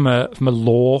can, from a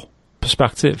law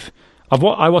perspective.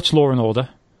 I watch Law and Order.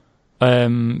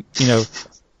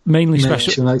 Mainly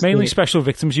special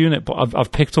victims unit, but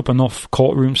I've picked up enough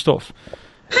courtroom stuff.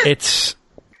 It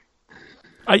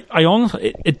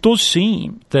does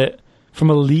seem that from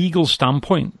a legal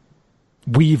standpoint,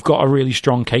 we've got a really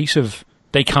strong case of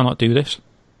they cannot do this.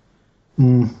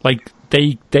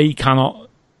 They cannot.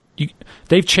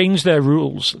 They've changed their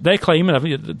rules. They're claiming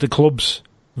the clubs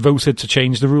voted to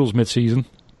change the rules mid-season.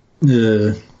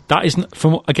 Yeah, that isn't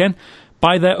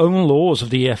by their own laws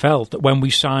of the EFL, that when we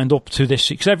signed up to this,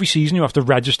 because every season you have to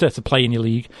register to play in your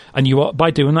league, and by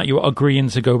doing that you are agreeing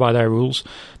to go by their rules.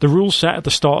 The rules set at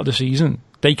the start of the season,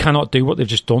 they cannot do what they've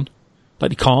just done. They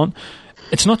can't.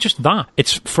 It's not just that.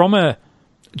 It's from a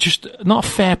just not a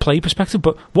fair play perspective,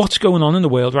 but what's going on in the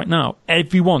world right now?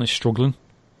 Everyone is struggling.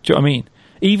 Do you know what I mean?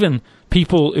 Even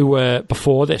people who were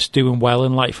before this doing well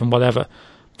in life and whatever.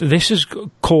 This has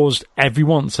caused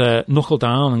everyone to knuckle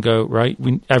down and go, right,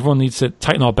 everyone needs to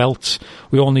tighten our belts.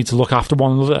 We all need to look after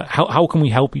one another. How can we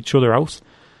help each other out?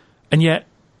 And yet,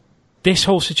 this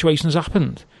whole situation has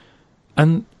happened.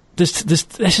 And this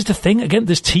is the thing. Again,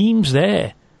 there's teams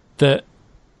there that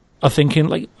are thinking,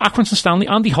 like Accrington Stanley.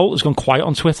 Andy Holt has gone quiet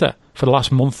on Twitter for the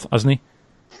last month, hasn't he?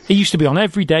 He used to be on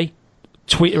every day,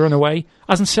 twittering away.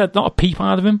 Hasn't said not a peep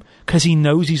out of him because he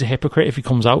knows he's a hypocrite if he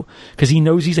comes out. Because he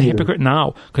knows he's a hypocrite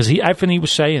now because everything he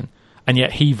was saying, and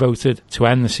yet he voted to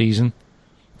end the season.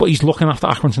 But he's looking after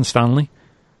Accrington Stanley.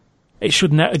 It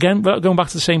should never, again, going back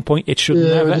to the same point, it should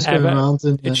never, ever,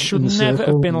 it should never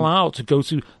have been allowed to go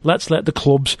to, let's let the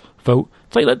clubs vote.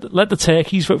 It's like, let the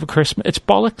turkeys vote for Christmas. It's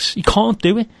bollocks. You can't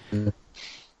do it.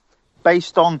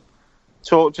 Based on,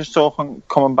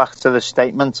 coming back to the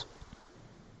statement,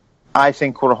 I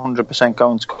think we're 100%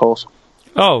 going to court.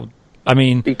 Oh, I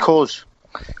mean... Because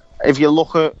if you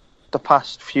look at the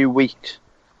past few weeks,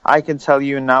 I can tell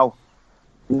you now,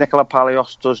 Nicola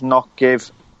Palios does not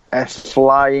give a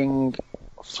flying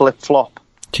flip-flop.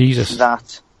 Jesus.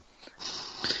 That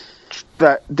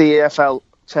the EFL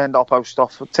turned our comments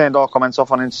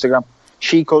off on Instagram.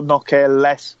 She could not care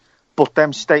less, but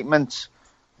them statements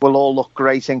will all look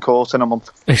great in court in a month.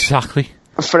 Exactly.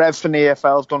 For everything the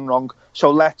EFL's done wrong.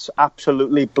 So let's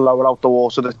absolutely blow it out the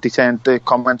water that they turned the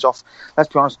comments off.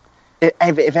 Let's be honest,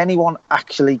 if anyone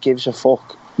actually gives a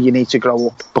fuck, you need to grow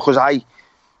up. Because I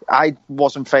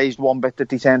wasn't fazed one bit that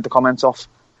they turned the comments off.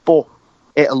 But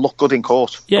it'll look good in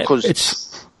court. Yeah, because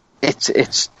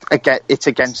it's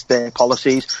against their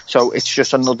policies. So it's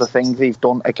just another thing they've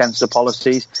done against the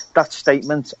policies. That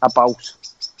statement about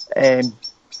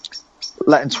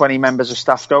letting 20 members of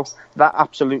staff go, that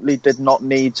absolutely did not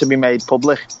need to be made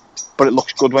public. But it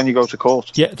looks good when you go to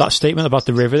court. Yeah, that statement about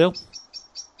the Riverdale.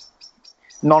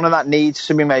 None of that needs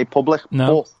to be made public.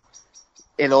 No. But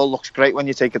it all looks great when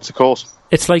you take it to court.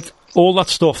 It's like all that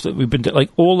stuff that we've been doing, like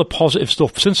all the positive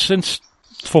stuff since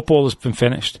football has been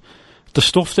finished. The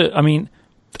stuff that, I mean,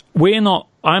 I'm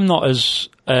not as,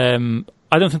 I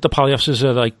don't think the Palioses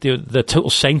are like the total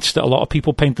saints that a lot of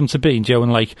people paint them to be, Joe,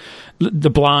 and like the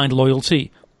blind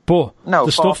loyalty. But no,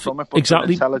 the far stuff from it, but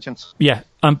exactly, intelligence. Yeah,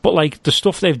 but like the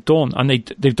stuff they've done, and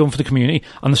they've done for the community,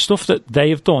 and the stuff that they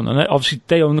have done, and obviously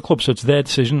they own the club, so it's their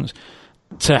decisions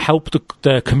to help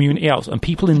the community out and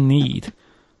people in need.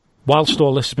 Whilst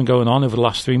all this has been going on over the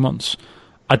last 3 months,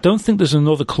 I don't think there's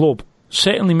another club.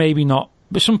 Certainly, maybe not.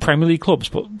 There's some Premier League clubs,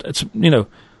 but it's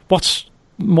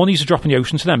money's a drop in the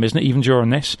ocean to them, isn't it? Even during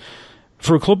this,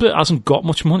 for a club that hasn't got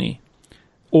much money,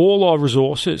 all our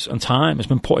resources and time has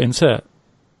been put into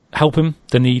helping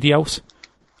the needy out.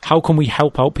 How can we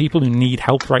help out people who need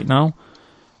help right now?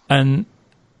 And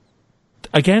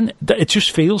again, it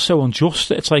just feels so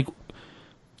unjust. It's like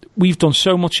we've done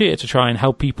so much here to try and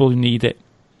help people who need it.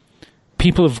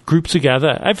 People have grouped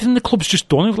together. Everything the club's just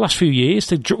done over the last few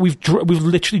years, we've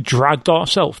literally dragged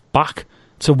ourselves back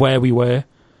to where we were.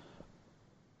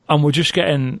 And we're just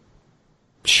getting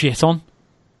shit on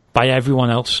by everyone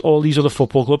else. All these other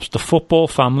football clubs, the football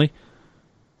family.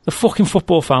 The fucking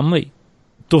football family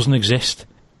doesn't exist.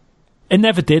 It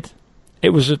never did. It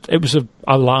was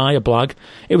a lie, a blag.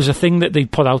 It was a thing that they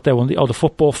put out there when the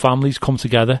football families come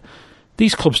together.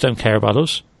 These clubs don't care about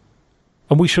us.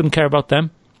 And we shouldn't care about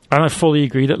them. And I fully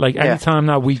agree that, like, any time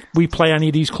now we play any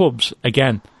of these clubs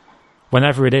again,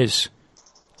 whenever it is,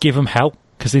 give them hell,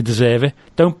 because they deserve it.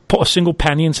 Don't put a single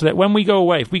penny into that. When we go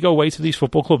away, if we go away to these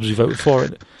football clubs who voted for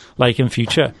it, like in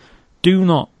future, do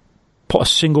not put a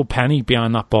single penny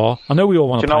behind that bar. I know we all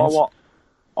want to. Do you know what?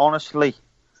 Honestly,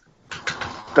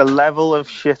 the level of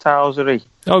shithousery.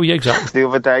 Oh yeah, exactly. The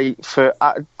other day,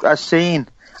 I seen,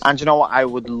 and you know what? I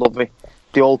would love it.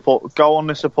 They all go on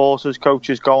the supporters,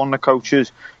 coaches, go on the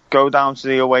coaches. Go down to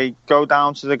the away, go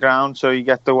down to the ground so you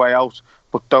get the way out,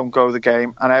 but don't go the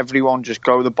game. And everyone just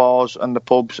go the bars and the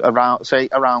pubs around, say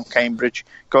around Cambridge,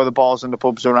 go the bars and the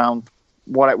pubs around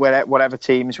whatever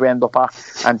teams we end up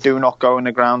at, and do not go in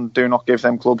the ground, do not give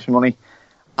them clubs money.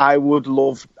 I would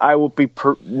be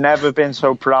never been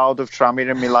so proud of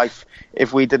Tranmere in my life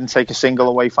if we didn't take a single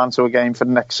away fan to a game for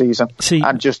the next season.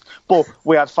 But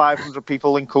we had 500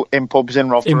 people in pubs in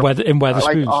Rotherham. In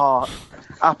Wetherspoons. Like,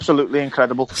 absolutely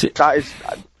incredible.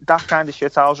 That kind of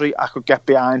shithousery I could get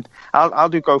behind. I'll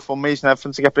do GoFundMe's and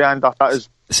everything to get behind that. That is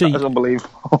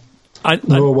unbelievable.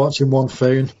 We were watching one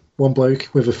bloke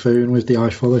with a phone with the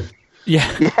iFollow.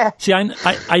 Yeah. See,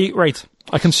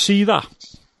 I can see that,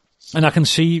 and I can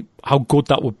see how good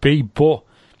that would be, but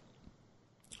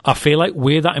I feel like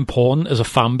we're that important as a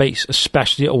fan base,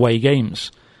 especially at away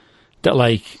games, that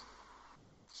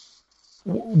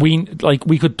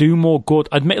we could do more good.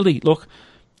 Admittedly, look,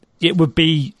 it would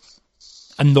be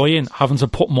annoying having to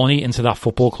put money into that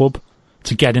football club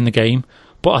to get in the game,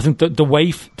 but I think that the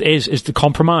way is the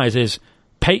compromise is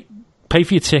pay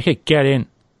for your ticket, get in,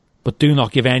 but do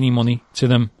not give any money to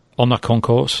them on that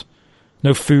concourse.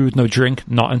 No food, no drink,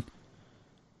 nothing.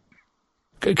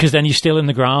 Because then you're still in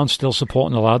the ground, still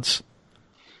supporting the lads.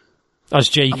 As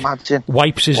Jake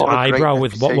wipes his eyebrow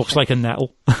with what looks like a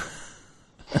nettle.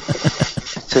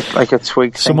 It's like a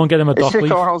twig thing. Someone get him a dock leaf. Is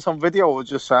it going on video or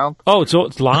just sound? Oh,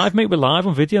 it's live, mate. We're live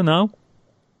on video now.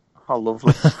 Oh,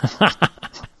 lovely.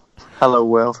 Hello,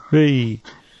 world. Hey.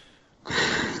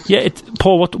 Yeah,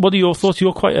 Paul, what are your thoughts?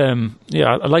 You're quite...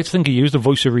 I'd like to think you use the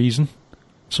voice of reason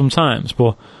sometimes,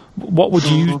 but... What would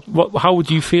you? How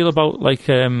would you feel about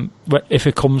if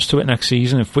it comes to it next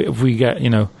season? If we get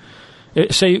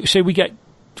say we get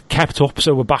kept up,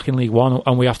 so we're back in League One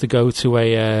and we have to go to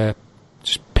a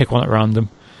just pick one at random.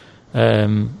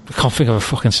 I can't think of a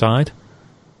fucking side.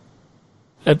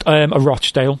 A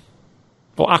Rochdale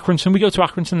or Accrington. We go to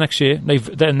Accrington next year. They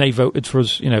voted for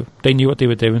us. They knew what they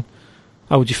were doing.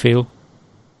 How would you feel?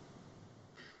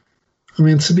 I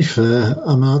mean, to be fair,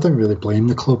 I don't really blame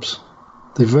the clubs.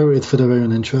 They voted for their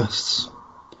own interests.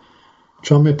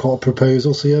 Trying to put a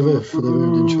proposal together for their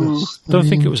own interests. Don't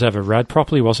think it was ever read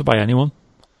properly, was it, by anyone?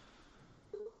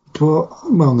 But,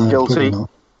 well, no, guilty. probably not.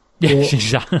 Yes,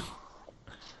 exactly.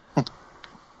 I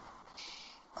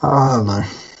don't know.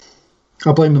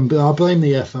 I blame them. I blame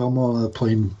the EFL more than I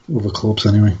blame other clubs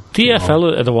anyway. The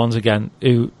EFL are the ones, again,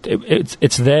 who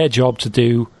it's their job to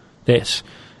do this.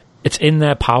 It's in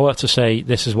their power to say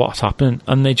this is what's happening,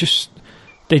 and they just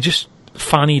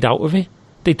fannied out of it.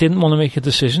 They didn't want to make a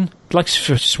decision. Like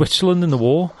for Switzerland in the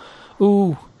war.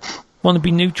 Ooh, want to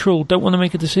be neutral, don't want to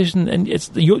make a decision. And it's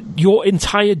your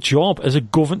entire job as a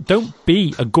don't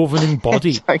be a governing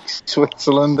body. It's like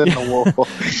Switzerland in the war.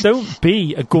 Don't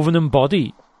be a governing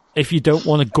body if you don't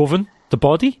want to govern the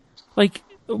body. Like,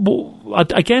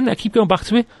 again, I keep going back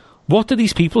to it. What do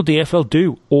these people, DFL,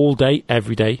 do all day,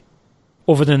 every day?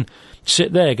 Other than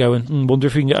sit there going, wonder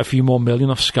if we can get a few more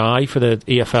million off Sky for the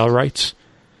EFL rights.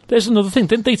 There's another thing.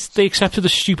 Didn't they accepted a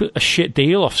shit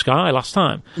deal off Sky last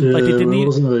time? Yeah, like they didn't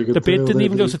the bid didn't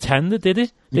even go to tender, did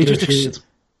it?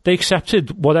 They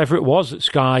accepted whatever it was that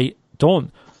Sky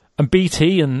done. And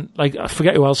BT and I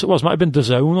forget who else it was, might have been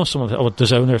DAZN or something, or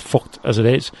DAZN are fucked as it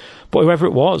is. But whoever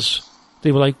it was,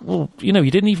 they were like, well, you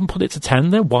didn't even put it to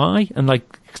tender, why? And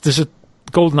there's a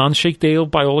golden handshake deal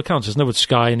by all accounts, isn't there, with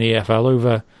Sky and the EFL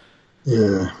over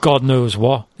God knows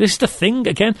what. This is the thing,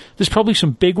 again, there's probably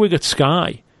some bigwig at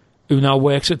Sky who now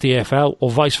works at the EFL or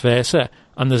vice versa,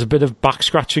 and there's a bit of back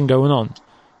scratching going on.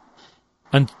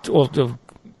 And or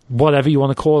whatever you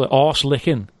want to call it, arse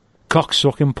licking, cock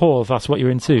sucking, Paul, if that's what you're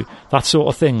into. That sort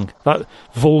of thing. That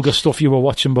vulgar stuff you were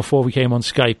watching before we came on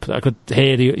Skype. I could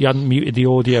hear you hadn't muted the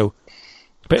audio.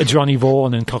 Bit of Johnny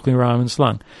Vaughan and Cockney Rhyme and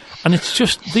slang. And it's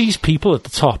just these people at the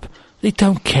top, they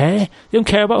don't care. They don't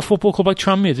care about a football club like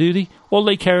Tranmere, do they? All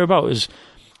they care about is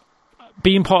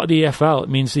being part of the EFL. It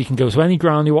means they can go to any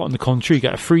ground you want in the country,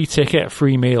 get a free ticket, a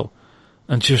free meal,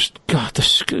 and just, God,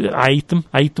 I hate them.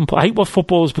 I hate what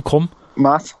football has become.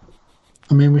 Matt?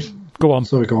 I mean, go on.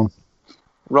 Sorry, go on.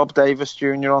 Rob Davis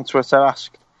Jr. on Twitter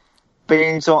asked,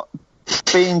 beans or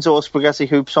spaghetti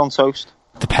hoops on toast?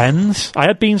 Depends. I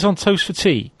had beans on toast for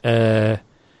tea. It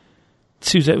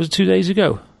was 2 days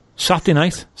ago. Saturday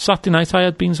night I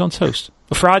had beans on toast.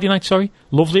 Friday night, sorry.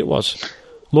 Lovely it was.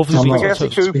 Lovely beans on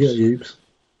toast. Hoops.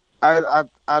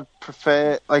 I'd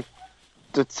prefer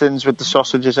the tins with the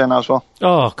sausages in as well.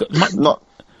 Oh,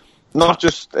 not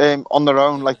just on their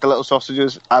own, like the little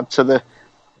sausages. Add to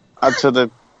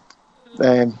the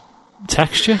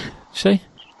texture. See.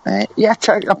 Yeah,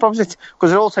 I probably,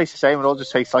 because it all tastes the same. It all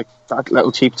just tastes like that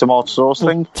little cheap tomato sauce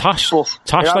thing. Tash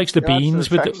likes the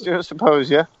beans with texture, I suppose.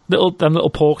 Yeah, little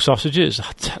pork sausages.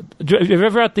 Have you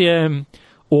ever had the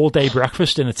all day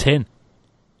breakfast in a tin?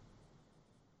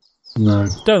 No.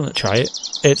 Don't try it.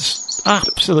 It's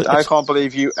absolutely. I can't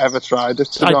believe you ever tried it.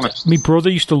 To be honest, my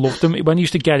brother used to love them when he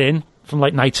used to get in from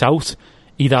nights out.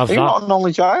 He'd have that. You're not an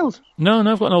only child. No,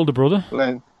 I've got an older brother.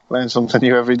 Learn something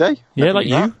new every day. Yeah, like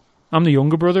you. I'm the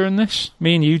younger brother in this.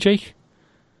 Me and you, Jake.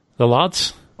 The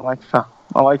lads. I like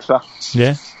that.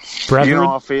 Yeah. Brethren. You know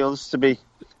how it feels to be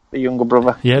the younger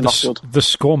brother. Yeah, the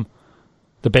scum.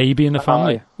 The baby in the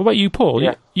family. What about you, Paul?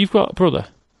 Yeah. You've got a brother?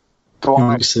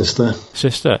 Younger sister.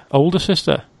 Sister. Older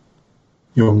sister?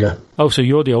 Younger. Oh, so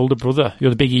you're the older brother.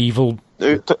 You're the big evil...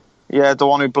 Yeah, Yeah, the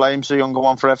one who blames the younger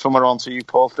one for everything we're on to you,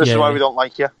 Paul. This is why we don't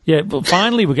like you. Yeah, but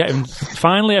finally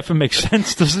everything makes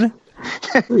sense, doesn't it?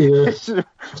 Yeah.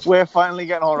 We're finally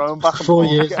getting our own back. 4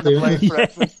 years doing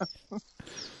it.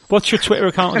 What's your Twitter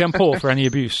account again, Paul, for any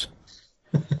abuse?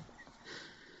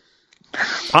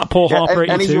 At Paul Harper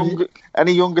 82.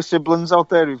 Any younger siblings out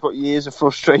there who've got years of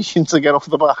frustration to get off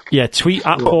the back? Yeah, tweet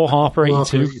at Paul Harper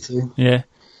 82. Yeah.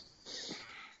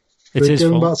 It is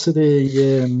going fun. Back to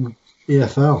the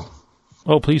EFL.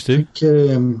 Oh, please do. I think,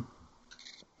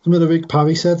 some of the Rick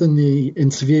Parry said in the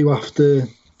interview after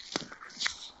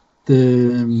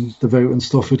the vote and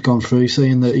stuff had gone through,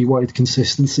 saying that he wanted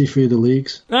consistency through the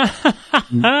leagues.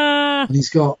 and he's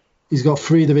got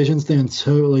 3 divisions doing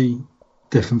totally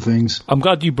different things. I'm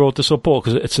glad you brought this up, Paul,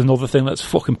 because it's another thing that's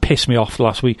fucking pissed me off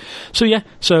last week. So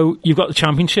you've got the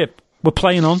Championship. We're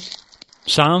playing on.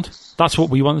 Sound. That's what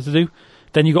we wanted to do.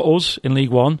 Then you've got us in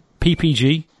League 1,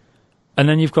 PPG, and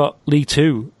then you've got League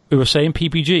 2, who are saying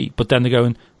PPG, but then they're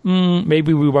going,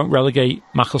 maybe we won't relegate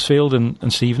Macclesfield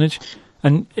and Stevenage.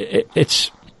 And it's...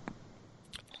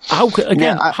 How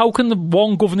can the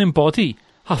one governing body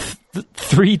have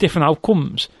 3 different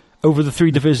outcomes over the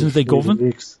 3 divisions they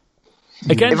govern?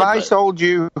 Again, if I told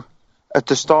you at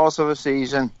the start of the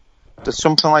season that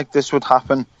something like this would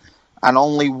happen and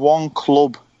only one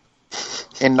club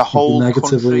in the whole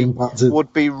country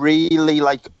would be really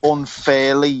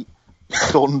unfairly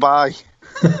done by,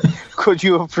 could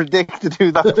you have predicted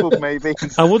who that club may be?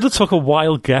 I would have took a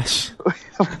wild guess.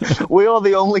 We are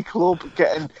the only club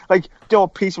getting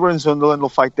Peterborough and Sunderland will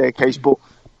fight their case, but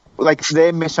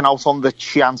they're missing out on the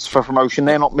chance for promotion.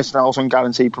 They're not missing out on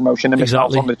guaranteed promotion. They're missing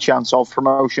out on the chance of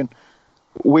promotion.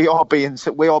 We are being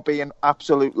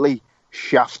absolutely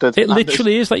shafted. It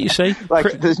literally is, like you say.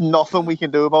 There's nothing we can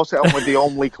do about it, and we're the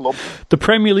only club. The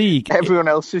Premier League. Everyone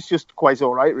else is just quite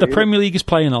all right, really. The Premier League is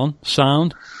playing on,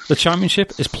 sound. The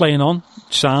Championship is playing on,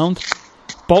 sound.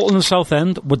 Bolton and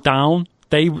Southend were down.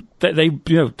 They'll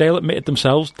admit it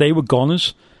themselves. They were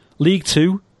goners. League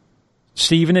 2,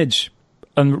 Stevenage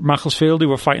and Macclesfield, who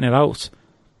were fighting it out.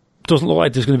 Doesn't look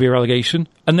like there's going to be a relegation.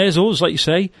 And there's us, like you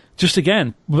say, just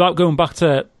again, without going back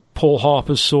to Paul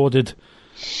Harper's sordid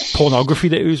pornography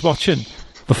that he was watching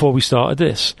before we started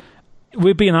this,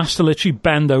 we're being asked to literally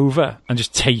bend over and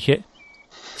just take it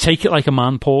like a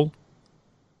man, Paul.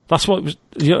 That's what it was,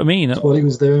 you know what I mean? That's what he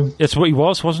was doing. It's what he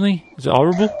was, wasn't he? Is it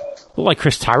horrible? Looked like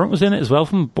Chris Tarrant was in it as well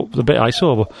from the bit I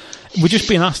saw, but we're just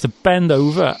being asked to bend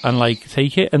over and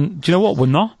take it, and do you know what? We're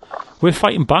not. We're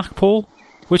fighting back, Paul.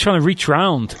 We're trying to reach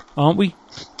round, aren't we?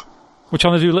 We're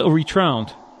trying to do a little reach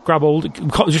round.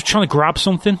 Just trying to grab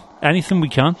something, anything we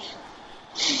can.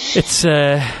 Let's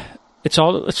get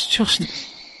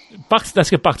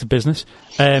back to business.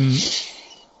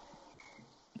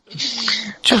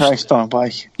 Christ on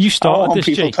bike. You started this,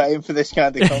 people Jake. Paying for this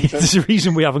kind of content. There's a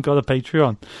reason we haven't got a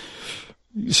Patreon.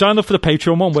 Sign up for the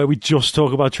Patreon one where we just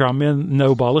talk about Tranmere and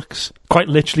no bollocks. Quite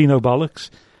literally no bollocks.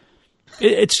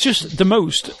 It's just the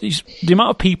amount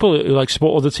of people who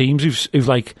support other teams who've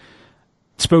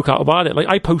spoke out about it.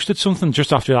 I posted something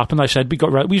just after it happened. I said we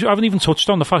haven't even touched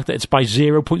on the fact that it's by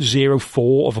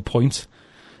 0.04 of a point.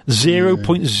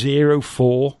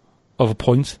 0.04 of a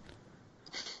point.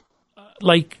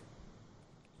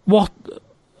 What?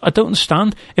 I don't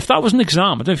understand. If that was an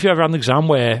exam, I don't know if you ever had an exam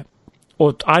where,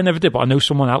 or I never did, but I know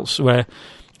someone else where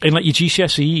in your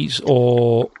GCSEs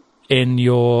or in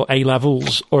your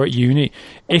A-levels or at uni,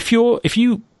 if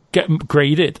you get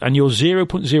graded and you're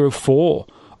 0.04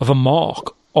 of a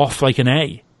mark off an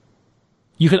A,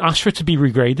 you can ask for it to be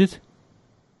regraded,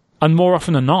 and more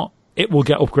often than not, it will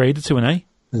get upgraded to an A.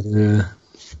 Yeah.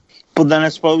 But then I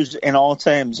suppose in our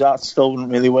terms that still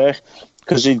wouldn't really work,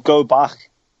 because you'd go back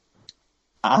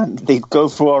and they'd go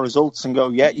through our results and go,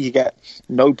 yeah, you get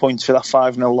no points for that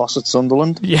 5-0 loss at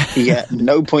Sunderland. Yeah. You get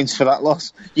no points for that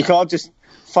loss. You can't just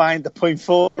find the point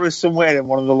for us somewhere in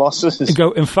one of the losses.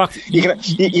 In fact, you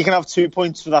can have 2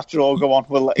 points for that draw. Go on,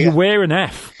 we'll let you. You wear an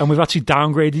F, and we've actually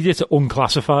downgraded you to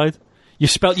unclassified. You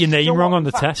spelt your name wrong on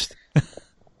the test.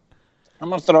 I'm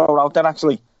going to throw it out there,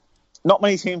 actually. Not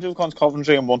many teams have gone to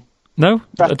Coventry and won. No,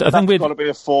 I think that's got to be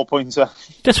a 4-pointer.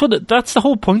 That's the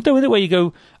whole point, though, isn't it? Where you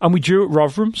go, and we drew at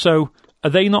Rotherham, so are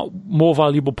they not more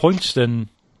valuable points than,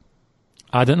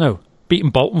 I don't know, beating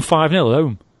Bolton 5-0 at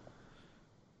home?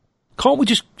 Can't we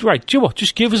just, right, do you know what,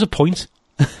 just give us a point?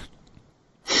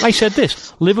 I said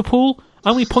this, Liverpool,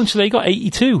 how many points have they got?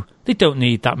 82. They don't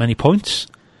need that many points.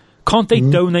 Can't they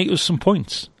donate us some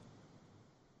points?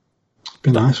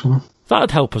 Be nice, wouldn't it?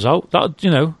 That'd help us out.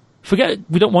 Forget,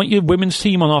 we don't want your women's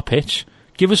team on our pitch.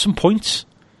 Give us some points.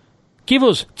 Give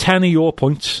us 10 of your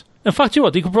points In fact, you know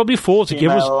what? They could probably afford to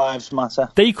give us. Lives matter.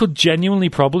 They could genuinely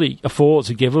probably afford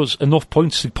to give us enough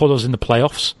points to put us in the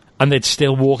playoffs, and they'd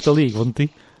still walk the league, wouldn't they?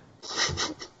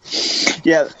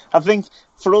 Yeah, I think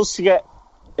for us to get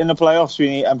in the playoffs, we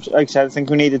need. Like I said, I think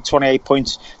we needed 28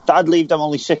 points. That'd leave them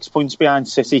only 6 points behind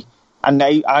City, and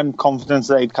I'm confident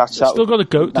they'd catch that. Still got to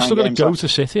go. They've still got to go to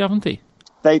City, haven't they?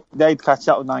 They'd catch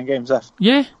that with 9 games left.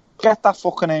 Yeah. Get that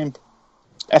fucking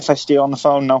FSG on the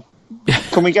phone now.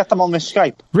 Can we get them on this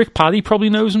Skype? Rick Paddy probably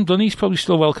knows him, doesn't he? He's probably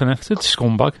still well connected.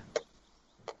 Scumbag.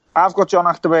 I've got John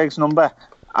Achterberg's number.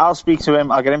 I'll speak to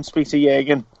him. I'll get him to speak to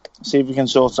Jürgen. See if we can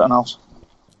sort something out.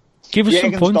 Give us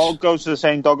some Jürgen's points. dog goes to the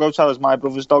same dog hotel as my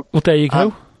brother's dog. Well, there you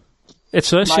go. It's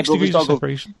 6 degrees of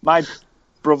separation. My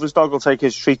brother's dog will take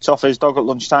his treats off his dog at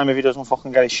lunchtime if he doesn't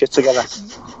fucking get his shit together.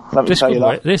 Let me tell you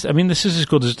that. This is as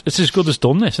good as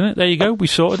done. This, isn't it? There you go. We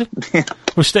sorted it.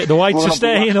 The whites are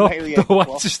staying up. The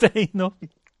whites are staying up.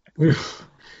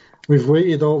 We've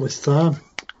waited all this time.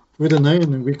 We'd have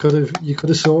known, and you could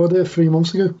have sorted it 3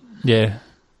 months ago. Yeah.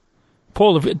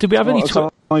 Paul, did we have any?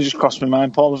 It just crossed my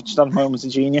mind. Paul, I've just had a moment of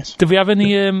genius. Did we have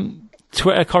any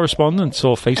Twitter correspondence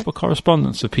or Facebook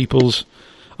correspondence of people's?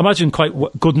 I imagine quite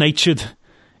good-natured.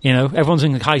 You know, everyone's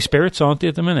in high spirits, aren't they,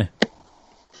 at the minute?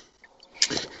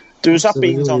 There was that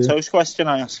beans on toast question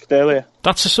I asked earlier.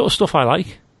 That's the sort of stuff I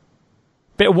like.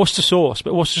 Bit of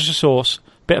Worcestershire sauce,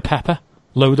 bit of pepper,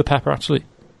 load of pepper, actually.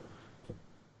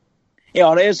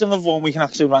 Yeah, there's another one we can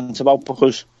actually rant about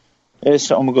because there's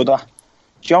something good at.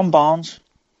 John Barnes.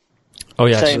 Oh,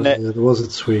 yeah. There was a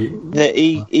tweet. That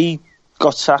he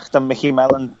got sacked and Mickey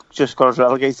Mellon just got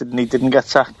relegated and he didn't get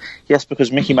sacked. Yes,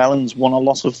 because Mickey Mellon's won a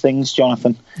lot of things,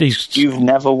 Jonathan. You've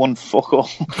never won fuck all.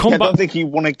 I don't think he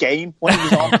won a game when he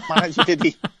was on manager, did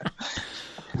he?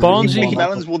 Mickey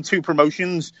Mellon's won 2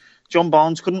 promotions. John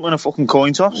Barnes couldn't win a fucking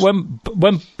coin toss. When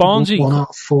Barnesy 1 out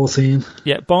of 14.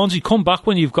 Yeah, Barnesy, come back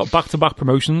when you've got back-to-back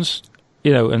promotions,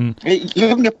 you know, and you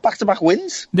can get back-to-back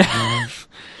wins. The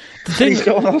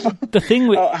thing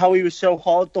with how he was so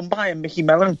hard done by and Mickey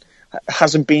Mellon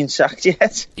hasn't been sacked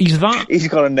yet. He's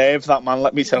got a nerve, that man,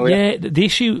 let me tell you. Yeah, the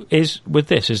issue is with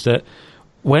this is that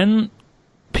when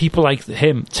people like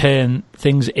him turn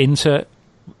things into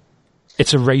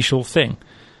it's a racial thing,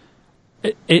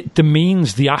 it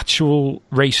demeans the actual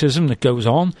racism that goes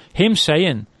on. Him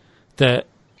saying that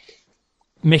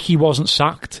Mickey wasn't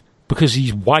sacked because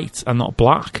he's white and not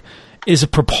black is a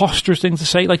preposterous thing to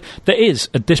say. Like, there is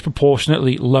a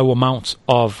disproportionately low amount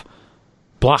of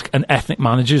black and ethnic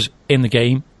managers in the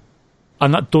game,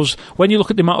 and that does, when you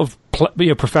look at the amount of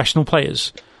professional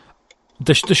players,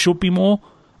 there should be more.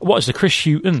 What is the Chris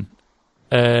Hughton?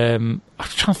 I'm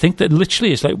trying to think. That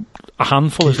literally is like a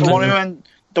handful. Isn't it?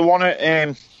 The one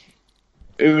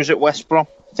who was at West Brom.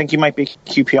 I think he might be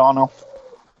QPR now.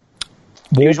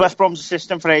 He was West Brom's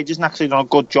assistant for ages and actually done a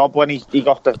good job when he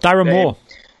got the Darren Moore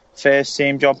first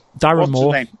team job. Darren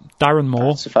Moore.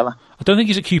 That's the fella. I don't think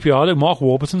he's at QPR though. Mark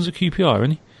Warburton's at QPR,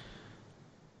 isn't he?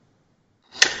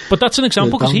 But that's an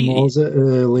example because he was at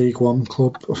a League One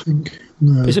club, I think.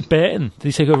 No. Is it Burton? Did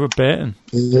he take over at Burton?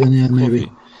 Yeah,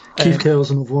 maybe. Keith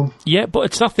Carroll's another one. Yeah, but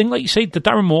it's that thing, like you say, the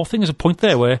Darren Moore thing is a point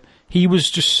there where he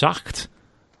was just sacked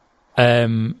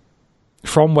from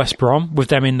West Brom with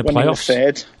them in the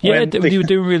playoffs. They were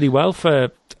doing really well for.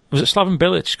 Was it Slaven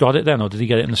Bilic got it then, or did he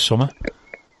get it in the summer?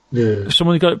 Yeah,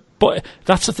 someone got it. But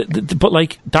that's the thing. But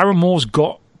like Darren Moore's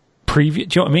got previous.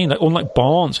 Do you know what I mean? Like, unlike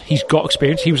Barnes, he's got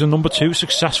experience. He was a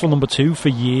successful number 2 for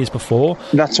years before.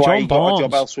 That's why he got a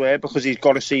job elsewhere, because he's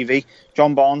got a CV.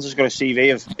 John Barnes has got a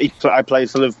CV of I played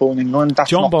for Liverpool in England. That's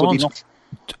John not Barnes good enough.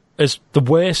 Is the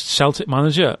worst Celtic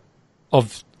manager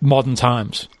of modern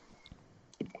times.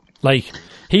 Like,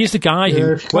 he's the guy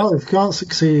who... If you can't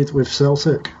succeed with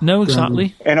Celtic... No,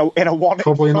 exactly. In a one...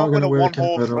 Probably not going to work in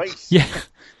one-horse race. Yeah.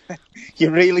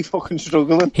 You're really fucking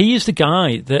struggling. He is the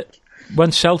guy that...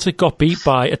 When Celtic got beat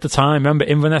by, at the time, remember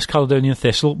Inverness Caledonian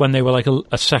Thistle, when they were like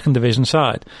a second division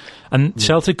side, and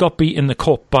Celtic got beat in the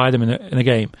cup by them in a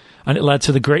game, and it led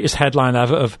to the greatest headline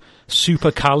ever of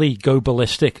Super Cali go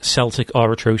ballistic, Celtic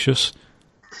are atrocious.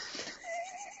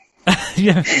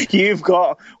 Yeah. You've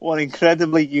got one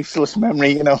incredibly useless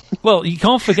memory, you know. Well, you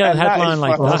can't forget a headline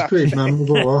like that. That's pretty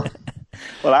memorable.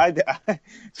 Well,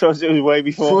 so it was way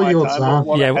before my time.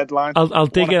 Yeah, I'll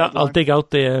dig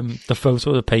out the photo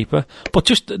of the paper. But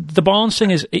just the Barnes thing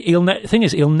is, he'll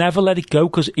never let it go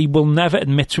because he will never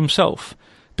admit to himself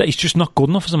that he's just not good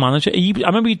enough as a manager. I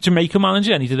remember he was Jamaica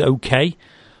manager and he did okay,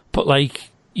 but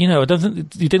like you know, I don't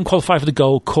think he didn't qualify for the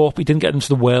Gold Cup. He didn't get into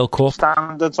the World Cup.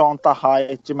 Standards aren't that high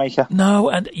at Jamaica. No,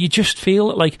 and you just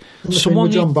feel like someone.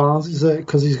 With John Barnes is that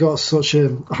because he's got such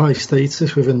a high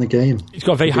status within the game. He's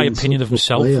got a very high opinion of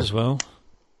himself as well.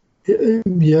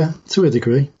 Yeah, to a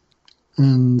degree,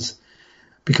 and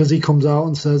because he comes out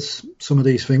and says some of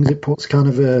these things, it puts kind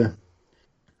of a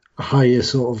higher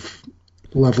sort of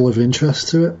level of interest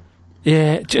to it.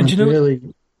 Yeah, do you know? Really,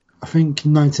 I think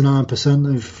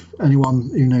 99% of anyone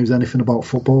who knows anything about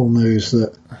football knows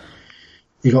that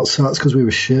he got sacked because we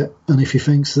were shit. And if he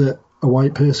thinks that a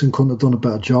white person couldn't have done a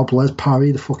better job, Les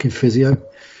Parry, the fucking physio,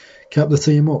 kept the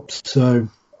team up. So,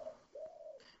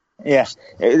 yeah,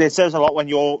 it says a lot when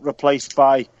you're replaced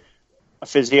by a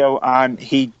physio and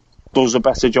he does a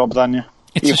better job than you.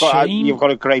 You've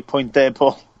got a great point there,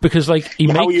 Paul. Because like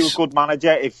how are you a good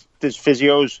manager if there's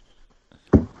physios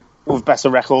with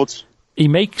better records? He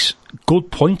makes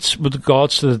good points with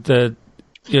regards to the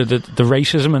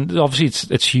racism, and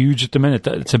obviously it's huge at the minute.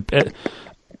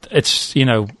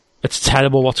 It's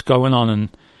terrible what's going on,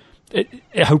 and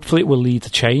hopefully it will lead to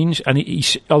change. And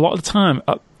he's a lot of the time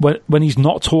when he's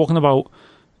not talking about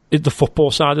the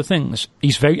football side of things,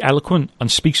 he's very eloquent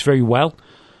and speaks very well.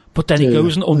 But then he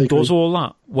goes and undoes all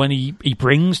that when he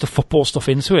brings the football stuff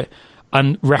into it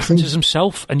and references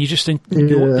himself, and you just think...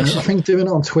 I think doing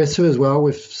it on Twitter as well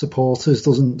with supporters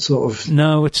doesn't sort of...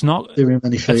 No, it's not... Do him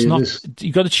any favours.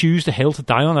 You've got to choose the hill to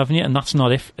die on, haven't you? And that's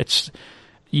not if.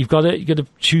 You've got to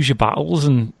choose your battles,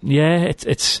 and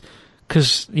it's...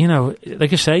 Because,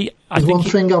 like I say... One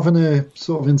thing having a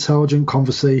sort of intelligent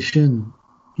conversation,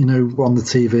 on the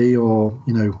TV or,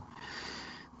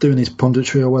 doing his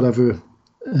punditry or whatever...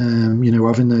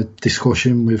 having a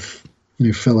discussion with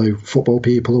fellow football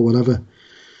people or whatever.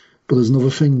 But there's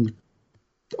another thing,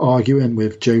 arguing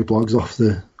with Joe Bloggs off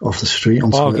the street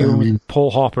on Twitter. Arguing with Paul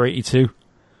Harper 82.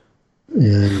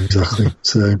 Yeah, exactly.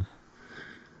 So,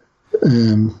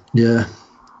 I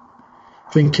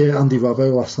think Andy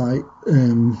Robbo last night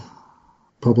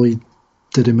probably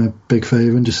did him a big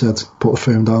favour and just said, put the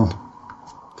phone down.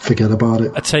 Forget about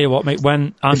it. I tell you what, mate,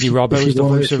 when Andy Robbo is the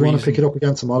voice of reason... If you want to pick it up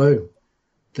again tomorrow,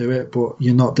 do it, but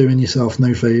you're not doing yourself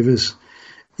no favours.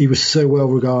 He was so well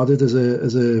regarded as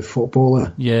a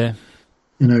footballer. Yeah.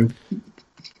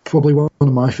 Probably one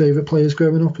of my favourite players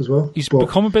growing up as well. He's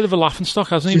become a bit of a laughingstock,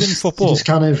 hasn't he, in football?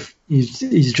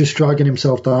 He's just dragging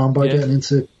himself down by getting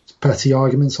into petty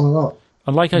arguments like that.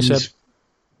 And like I said,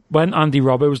 when Andy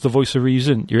Robbo was the voice of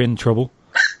reason, you're in trouble.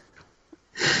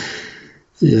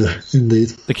 Yeah, indeed.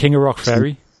 The King of Rock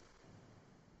Ferry.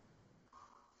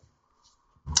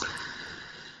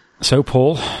 So,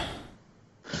 Paul,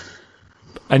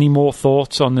 any more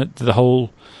thoughts on the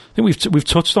whole? I think we've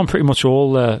touched on pretty much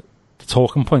all the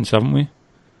talking points, haven't we?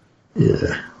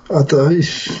 Yeah,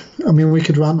 I mean, we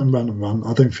could rant and rant and rant.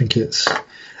 I don't think it's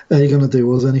going to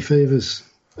do us any favours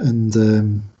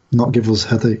and not give us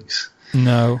headaches.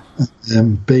 No.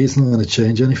 B, it's not going to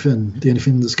change anything. The only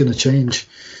thing that's going to change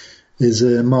is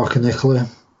Mark and Nicola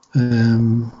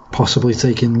possibly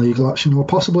taking legal action, or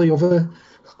possibly other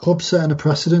clubs setting a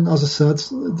precedent. As I said,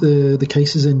 the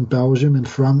cases in Belgium and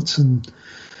France and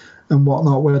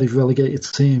whatnot where they've relegated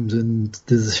teams and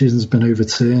the decision's been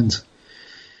overturned.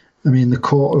 I mean, the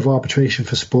Court of Arbitration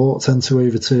for Sport tend to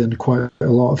overturn quite a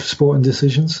lot of sporting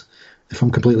decisions, if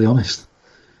I'm completely honest,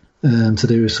 to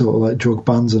do with sort of like drug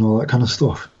bans and all that kind of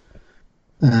stuff.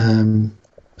 So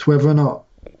whether or not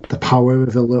the power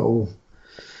of a little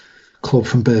club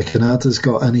from Birkenhead has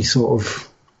got any sort of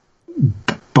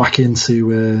back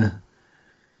into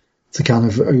to kind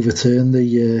of overturn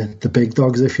the big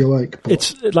dogs, if you like. But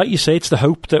it's like you say, it's the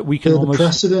hope that we can almost... The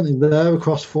precedent is there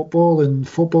across football. In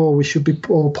football, we should be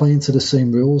all playing to the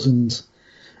same rules, and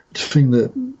I just think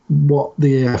that what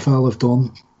the AFL have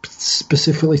done,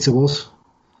 specifically to us,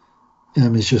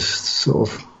 is just sort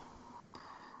of...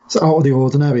 It's out of the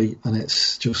ordinary, and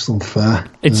it's just unfair.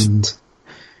 And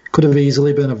could have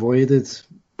easily been avoided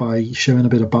by showing a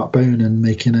bit of backbone and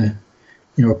making a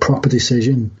proper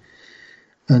decision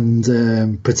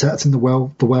and protecting the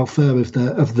welfare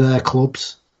of their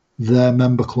clubs, their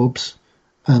member clubs,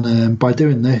 and by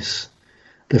doing this,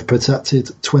 they've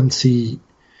protected 20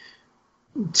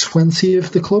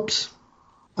 of the clubs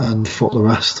and fought the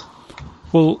rest.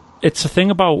 Well, it's a thing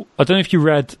about, I don't know if you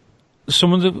read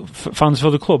some of the fans of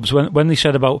other clubs when they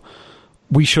said about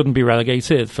we shouldn't be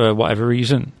relegated for whatever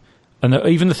reason, and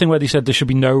even the thing where they said there should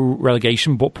be no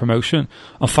relegation but promotion,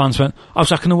 and fans went, how's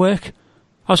that going to work?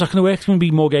 How's that going to work? There's going to be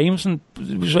more games. And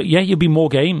it was like, yeah, you'll be more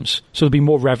games, so there'll be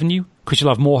more revenue because you'll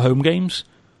have more home games.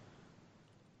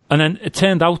 And then it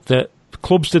turned out that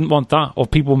clubs didn't want that, or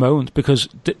people moaned, because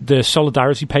the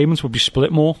solidarity payments would be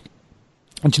split more.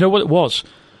 And do you know what it was?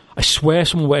 I swear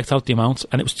someone worked out the amount,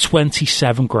 and it was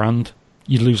 27 grand.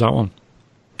 You'd lose out on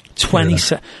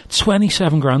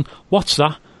 27 grand. What's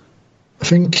that? I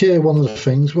think one of the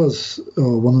things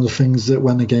that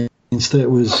went against it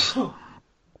was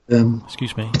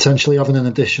excuse me, potentially having an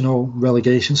additional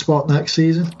relegation spot next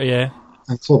season. Yeah,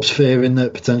 and clubs fearing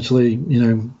that potentially,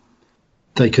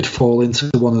 they could fall into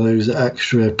one of those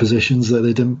extra positions that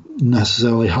they didn't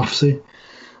necessarily have to.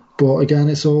 But again,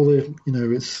 it's all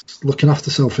it's looking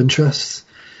after self-interest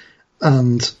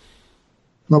and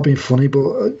not being funny,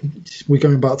 but we're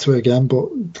going back to it again.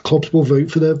 But the clubs will vote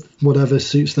for whatever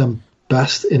suits them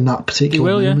best in that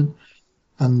particular moment,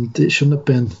 and it should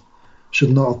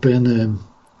not have been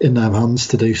in their hands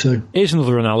to do so. Here's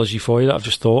another analogy for you that I've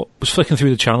just thought. I was flicking through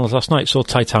the channels last night, saw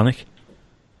Titanic.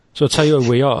 So I'll tell you where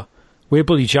we are. We're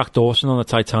bloody Jack Dawson on the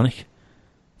Titanic.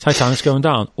 Titanic's going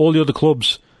down. All the other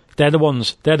clubs, they're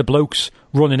the blokes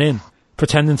running in,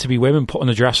 pretending to be women, putting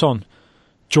a dress on,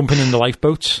 jumping in the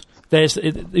lifeboats. Who's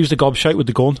the gobshite with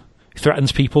the gun? He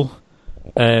threatens people.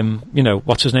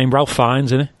 What's his name? Ralph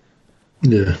Fiennes, isn't it?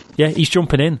 Yeah, he's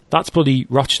jumping in. That's bloody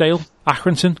Rochdale,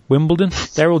 Accrington, Wimbledon.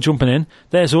 They're all jumping in.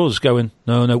 There's us going,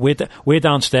 no, we're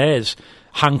downstairs,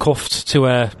 handcuffed to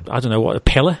a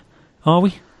pillar, are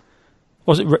we?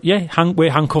 Was it? Yeah,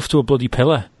 we're handcuffed to a bloody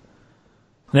pillar.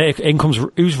 And in comes,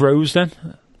 who's Rose then?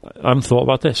 I haven't thought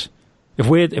about this. If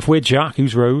we're Jack,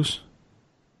 who's Rose?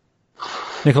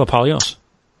 Nicola Palios.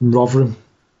 Rotherham.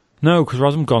 No, because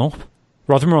Rotherham gone up.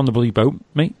 Rotherham are on the bloody boat,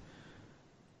 mate.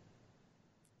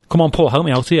 Come on, Paul, help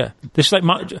me out here. This is like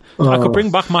I could bring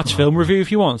back Matt's film review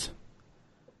if you want.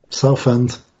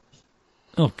 Southend.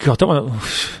 Oh God, don't want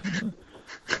to.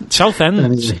 Southend.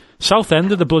 Anyway.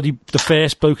 Southend are the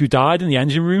first bloke who died in the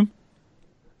engine room.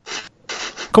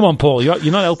 Come on, Paul,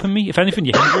 you're not helping me. If anything,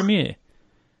 you're hindering me here.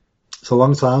 It's a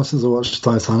long time since I watched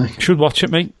Titanic. You should watch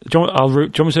it, mate. Do you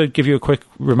want me to give you a quick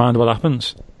reminder what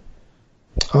happens?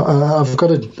 I've got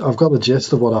the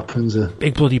gist of what happens.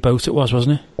 Big bloody boat it was,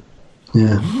 wasn't it?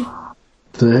 Yeah.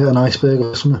 An iceberg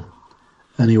or something.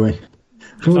 Anyway.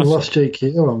 I think we've lost Jake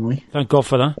here, haven't we? Thank God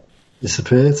for that.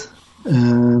 Disappeared.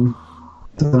 Don't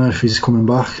know if he's coming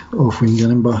back or if we can get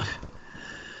him back.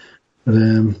 But,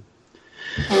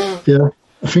 yeah.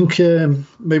 I think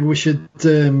maybe we should...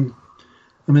 the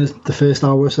first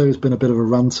hour or so has been a bit of a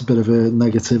rant, a bit of a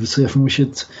negativity. I think we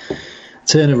should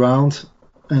turn around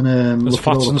and look at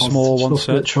all the positive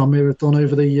stuff that Tranmere have done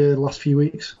over the last few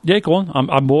weeks. Yeah, go on.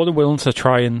 I'm more than willing to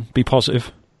try and be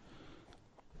positive.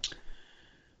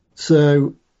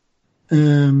 So, just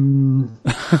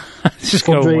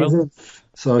going well.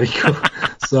 Sorry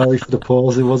for the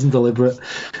pause. It wasn't deliberate.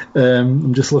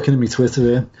 I'm just looking at my Twitter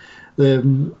here.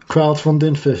 The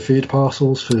crowdfunding for food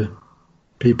parcels for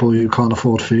people who can't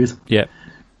afford food. Yeah,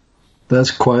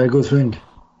 that's quite a good thing.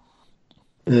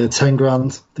 10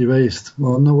 grand they raised.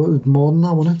 Well, no, more than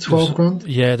that, wasn't it? 12 grand?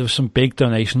 Yeah, there was some big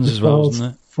donations as well,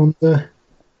 wasn't there?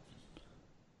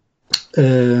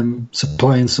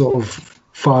 Supplying sort of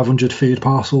 500 food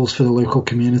parcels for the local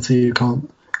community who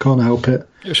can't help it.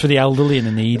 It was for the elderly and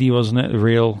the needy, wasn't it? The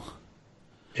real...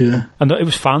 Yeah. And it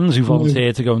was fans who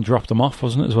volunteered to go and drop them off,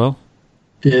 wasn't it, as well?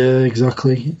 Yeah,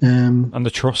 exactly. And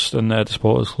the Trust and the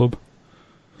Supporters Club.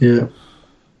 Yeah.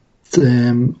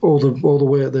 All the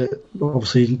work that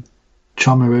obviously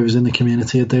Tranmere Rovers in the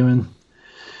community are doing,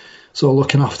 sort of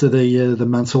looking after the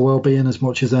mental well-being as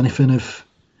much as anything of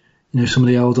some of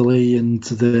the elderly and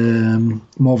the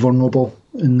more vulnerable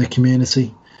in the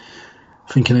community.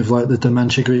 Thinking of like the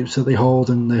dementia groups that they hold,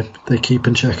 and they keep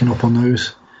and checking up on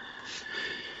those.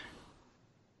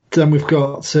 Then we've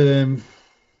got the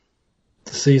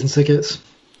season tickets.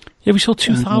 Yeah, we saw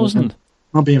 2,000.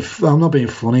 I'm not being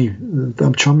funny.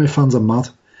 Tranmere fans are mad.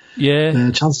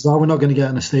 Yeah. Chances are we're not going to get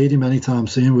in a stadium anytime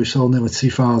soon. We've sold nearly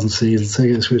 2,000 season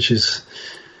tickets, which is...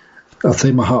 I'll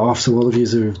take my hat off to all of you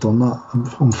who have done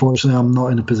that. Unfortunately, I'm not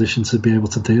in a position to be able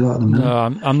to do that at the minute.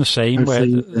 No, I'm the same.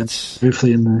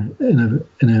 Hopefully in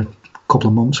a couple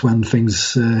of months when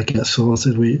things get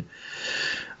sorted, we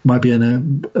might be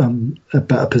in a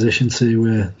better position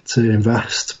to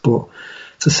invest. But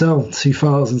to sell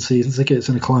 2,000 season tickets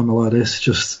in a climate like this is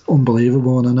just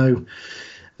unbelievable. And I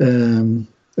know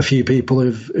a few people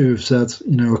who've said,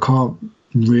 I can't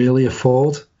really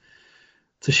afford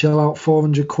to shell out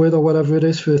 400 quid or whatever it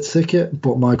is for a ticket,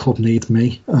 but my club needs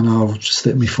me, and I'll just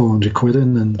stick me 400 quid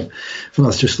in, and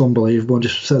that's just unbelievable. And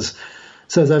just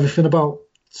says everything about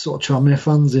sort of Tranmere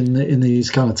fans in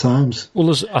these kind of times.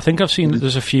 Well, I think I've seen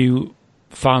there's a few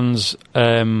fans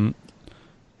who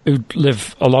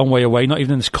live a long way away, not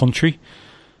even in this country,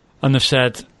 and they've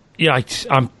said, "Yeah,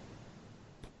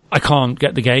 I can't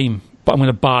get the game but I'm going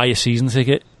to buy a season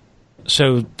ticket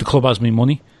so the club has me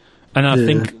money. And I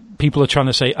think people are trying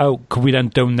to say, oh, could we then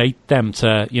donate them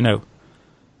to, you know,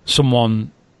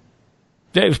 someone?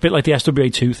 Yeah, it was a bit like the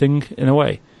SWA2 thing in a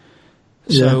way.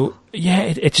 So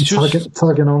it's just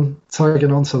tagging on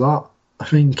to that. I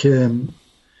think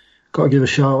got to give a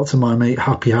shout out to my mate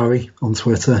Happy Harry on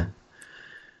Twitter,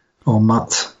 or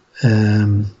Matt,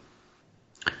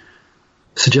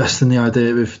 suggesting the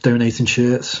idea of donating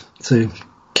shirts to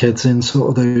kids in sort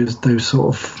of those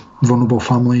sort of vulnerable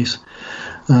families.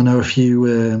 And I know a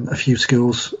few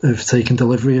schools have taken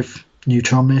delivery of new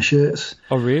Tranmere shirts.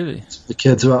 Oh, really? The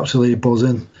kids are absolutely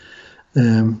buzzing.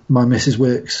 My missus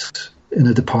works in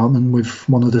a department with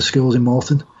one of the schools in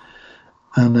Morton,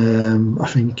 and I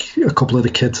think a couple of the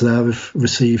kids there have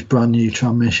received brand new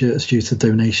Tranmere shirts due to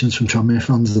donations from Tranmere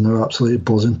fans, and they're absolutely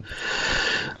buzzing.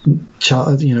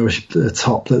 You know, a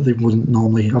top that they wouldn't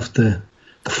normally have the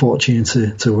fortune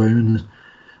to own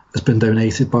has been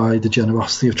donated by the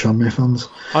generosity of Tranmere fans.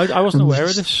 I wasn't aware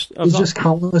of this. There's just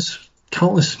countless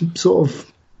sort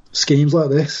of schemes like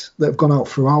this that have gone out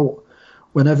throughout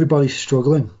when everybody's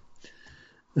struggling.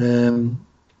 You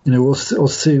know,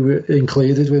 us two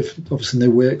included, with obviously no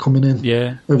work coming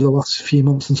in over the last few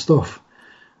months and stuff,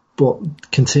 but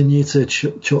continue to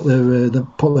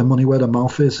put their money where their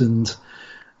mouth is and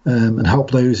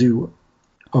help those who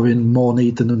are in more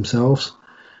need than themselves.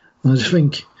 And I just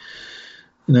think,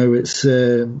 you know, it's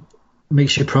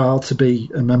makes you proud to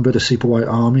be a member of the Super White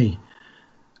Army,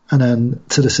 and then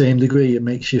to the same degree it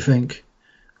makes you think,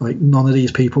 like, none of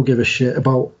these people give a shit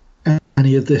about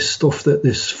any of this stuff that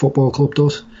this football club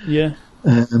does. Yeah.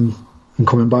 And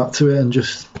coming back to it and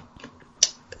just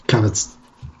kind of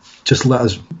just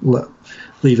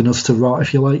leaving us to rot,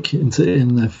 if you like, in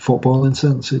the footballing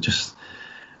sense. It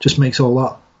just makes all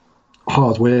that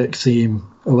hard work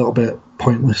seem a little bit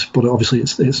pointless, but obviously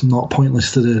it's not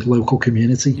pointless to the local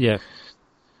community. Yeah.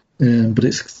 But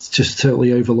it's just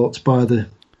totally overlooked by the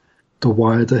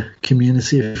wider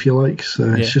community, if you like.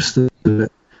 So it's just a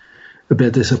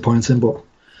bit disappointing, but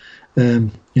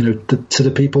you know, to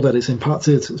the people that it's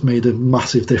impacted, it's made a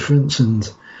massive difference, and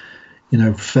you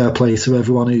know, fair play to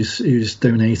everyone who's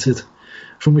donated.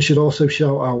 And we should also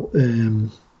shout out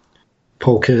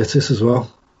Paul Curtis as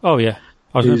well. Oh yeah,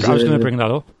 I was going to bring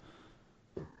that up.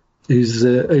 Who's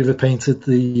overpainted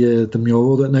the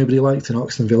mural that nobody liked in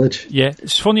Oxton Village. Yeah,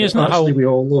 it's funny, isn't it? Actually, we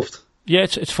all loved. Yeah,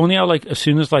 it's funny how, like, as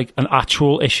soon as like an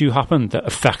actual issue happened that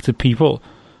affected people,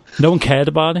 no one cared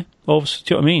about it. Obviously,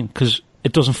 do you know what I mean? Because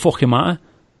it doesn't fucking matter.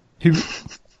 Who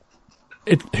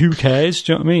cares?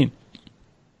 Do you know what I mean?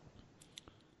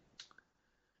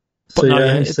 But so no,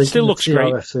 yeah, it still looks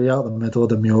great. RFC out the middle of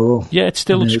the mural. Yeah, it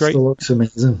still looks great. It still looks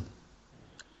amazing.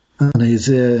 And he's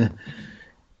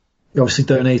obviously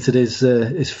donated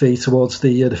his fee towards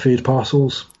the food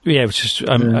parcels. Yeah, which is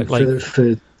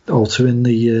for altering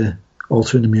the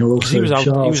mural. Because he was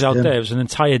out there. It was an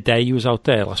entire day. He was out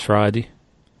there last Friday.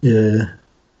 Yeah,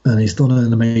 and he's done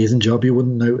an amazing job. You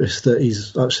wouldn't notice that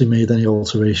he's actually made any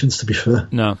alterations, to be fair.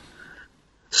 No.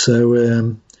 So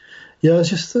yeah,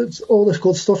 it's all this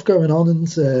good stuff going on,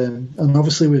 and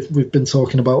obviously we've been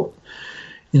talking about,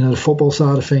 you know, the football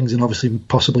side of things, and obviously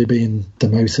possibly being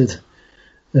demoted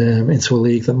into a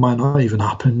league that might not even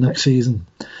happen next season,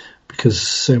 because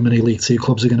so many League Two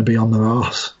clubs are going to be on their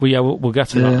arse. Well, yeah, we'll get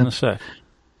to that in a sec.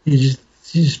 I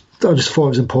just thought it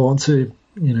was important to,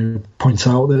 you know, point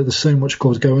out that there's so much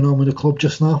good going on with the club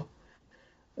just now,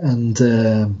 and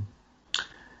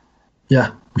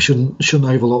yeah, we shouldn't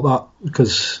overlook that,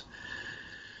 because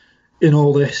in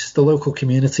all this, the local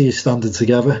community is standing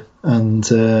together, and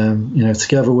you know,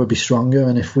 together we'll be stronger.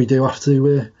 And if we do have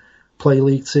to play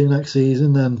League Two next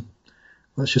season, then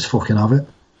let's just fucking have it.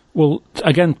 Well,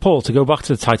 again, Paul, to go back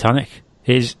to the Titanic,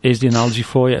 here's the analogy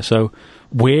for you. So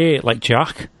we're like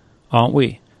Jack, aren't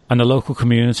we? And the local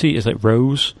community is like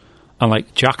Rose, and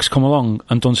like Jack's come along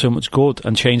and done so much good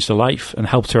and changed her life and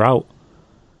helped her out.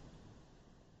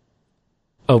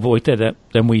 Oh, but we did it.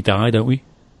 Then we die, don't we?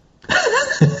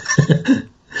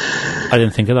 I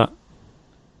didn't think of that.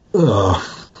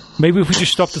 Ugh. Maybe if we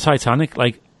just stop the Titanic,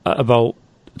 like at about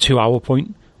 2 hour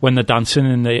point when they're dancing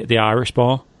in the Irish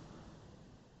bar,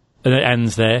 and it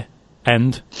ends there.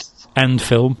 End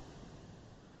film.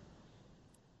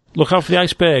 Look out for the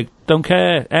iceberg. Don't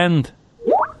care. End.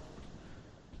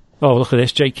 Oh, look at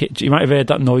this. You might have heard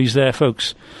that noise there,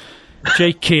 folks.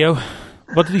 Jake Keogh.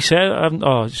 What did he say?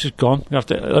 It's just gone. You have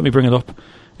to let me bring it up.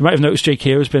 You might have noticed Jake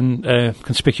Keogh has been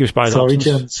conspicuous by his absence.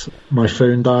 Sorry, gents. My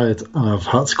phone died, and I've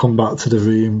had to come back to the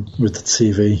room with the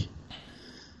TV.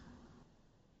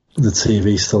 The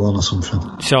TV's still on or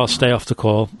something. So I'll stay off the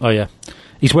call. Oh, yeah.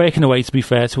 he's working away, to be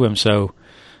fair to him, so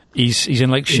he's in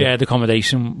like shared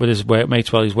accommodation with his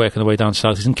workmates while he's working away down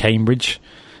south. He's in Cambridge,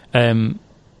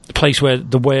 the place where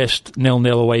the worst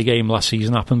 0-0 away game last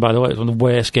season happened, by the way. It was one of the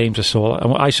worst games I saw.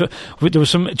 There was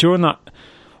some during that,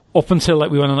 up until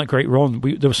like we went on that great run,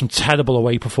 there were some terrible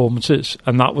away performances,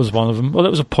 and that was one of them. Well, that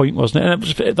was a point, wasn't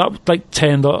it? And that like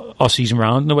turned our season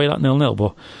round in a way, that 0-0,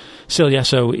 but still, yeah,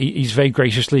 so he's very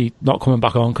graciously not coming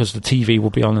back on because the TV will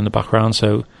be on in the background,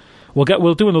 so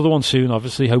we'll do another one soon,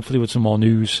 obviously, hopefully with some more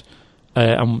news.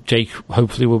 And Jake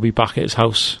hopefully will be back at his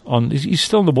house. He's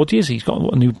still in the Woody, is he? He's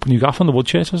got a new gaff on the Wood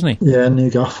shirt, hasn't he? Yeah, new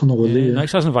gaff on the Woody. Yeah.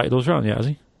 Nice, hasn't invited us round yet, has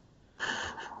he?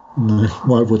 No,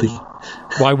 why would he?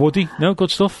 Why would he? No, good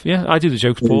stuff. Yeah, I do the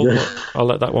jokes, Paul, but I'll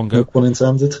let that one go. No pun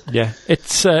intended. Yeah,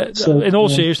 it's in all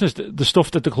seriousness, the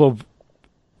stuff that the club.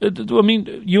 I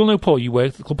mean, you'll know, Paul, you work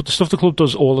at the club, but the stuff the club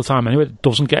does all the time anyway, it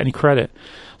doesn't get any credit.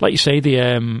 Like you say,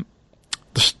 the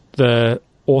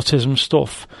autism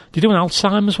stuff. They do an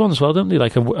Alzheimer's one as well, don't they?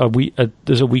 Like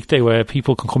there's a weekday where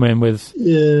people can come in with.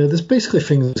 Yeah, there's basically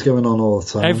things going on all the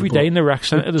time. Every day in the rec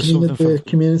centre, there's something. The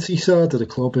community side of the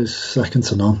club is second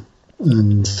to none,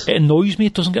 and it annoys me.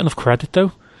 It doesn't get enough credit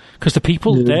though, because the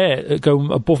people there that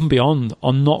go above and beyond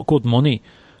on not good money,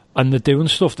 and they're doing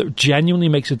stuff that genuinely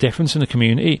makes a difference in the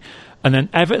community. And then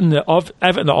Everton are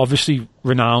obviously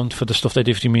renowned for the stuff they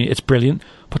do for the community. It's brilliant,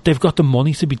 but they've got the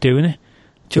money to be doing it.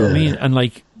 Do you know what I mean? And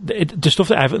like the stuff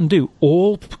that Everton do,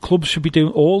 all clubs should be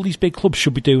doing. All these big clubs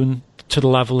should be doing to the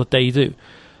level that they do.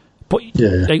 But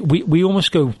like, we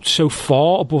almost go so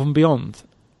far above and beyond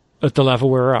at the level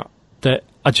we're at that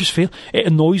I just feel it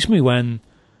annoys me when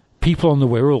people on the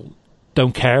Wirral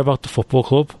don't care about the football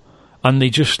club, and they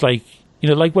just like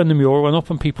like when the Muir went up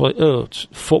and people are like, oh, it's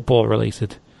football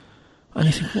related,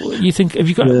 and you think have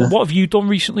you got what have you done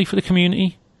recently for the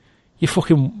community? You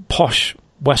fucking posh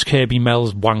West Kirby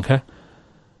Mells wanker.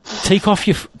 Take off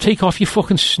your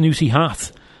fucking snooty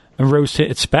hat and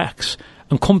rose-tinted specs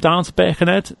and come down to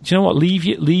Birkenhead. Do you know what?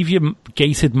 Leave your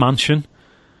gated mansion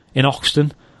in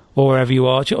Oxton or wherever you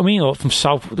are. Do you know what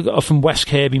I mean? Or from West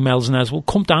Kirby Mells and Eswell.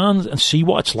 Come down and see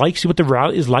what it's like. See what the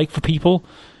reality is like for people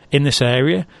in this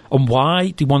area, and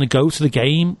why they want to go to the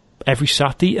game every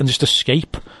Saturday and just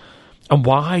escape, and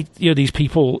why these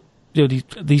people.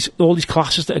 These all these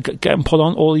classes that are getting put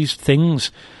on, all these things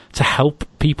to help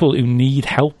people who need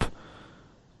help,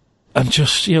 and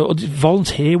just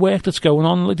volunteer work that's going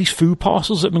on, like these food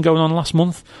parcels that have been going on last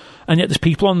month, and yet there's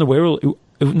people on the Wirral who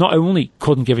not only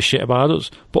couldn't give a shit about us,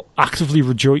 but actively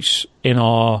rejoice in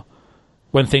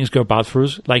when things go bad for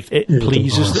us. Like it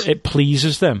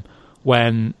pleases them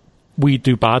when we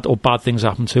do bad or bad things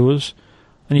happen to us.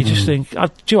 And you just think, do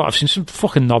you know what, I've seen some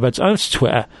fucking knobheads, and it's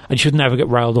Twitter, and you should never get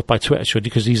riled up by Twitter, should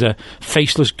you? Because these are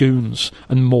faceless goons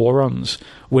and morons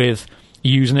with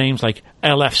usernames like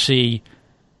LFC,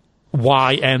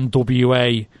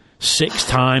 YNWA, 6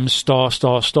 times ****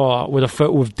 with a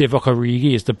photo of Divock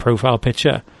Origi as the profile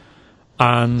picture.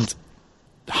 And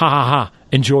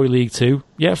enjoy League 2.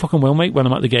 Yeah, fucking will, mate, when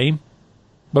I'm at the game.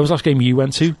 When was the last game you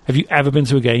went to? Have you ever been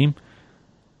to a game?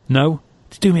 No?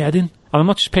 Do me head in. And I'm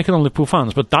not just picking on Liverpool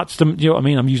fans, but that's you know what I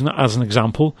mean? I'm using that as an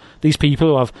example. These people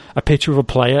who have a picture of a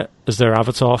player as their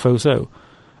avatar photo,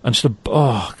 and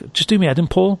just do me head in,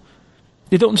 Paul.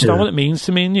 They don't understand what it means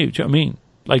to me and you. Do you know what I mean?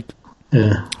 Like,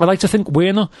 I like to think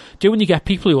we're not. Do you know when you get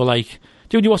people who are like,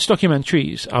 do you when you watch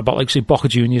documentaries about, like, say, Boca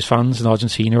Juniors fans in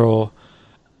Argentina,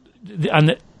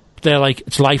 and they're like,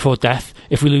 it's life or death.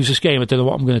 If we lose this game, I don't know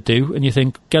what I'm going to do. And you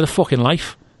think, get a fucking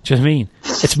life. Do you know what I mean?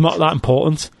 It's not that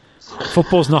important.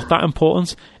 Football's not that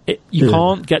important. You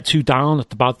can't get too down at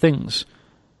the bad things,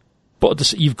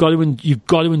 but you've got to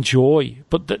enjoy.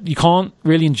 But you can't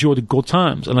really enjoy the good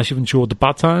times unless you've enjoyed the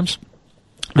bad times.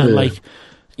 And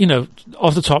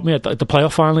off the top of me, the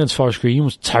playoff final against Forest Green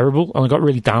was terrible, and I got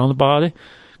really down about it.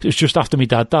 It was just after my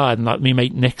dad died, and my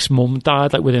mate Nick's mum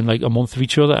died, like within like a month of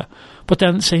each other. But then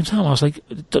at the same time, I was like,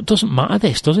 it doesn't matter,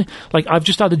 this, does it? Like, I've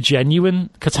just had a genuine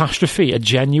catastrophe, a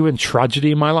genuine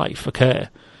tragedy in my life occur.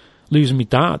 Losing my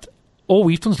dad. All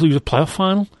we've done is lose a playoff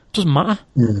final. It doesn't matter.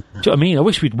 Do you know what I mean? I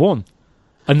wish we'd won.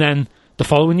 And then the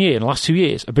following year, in the last 2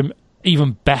 years, have been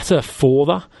even better for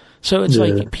that. So it's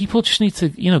like, people just need to,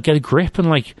 get a grip, and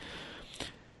like,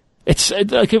 it's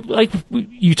like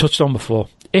you touched on before.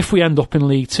 If we end up in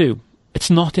League 2, it's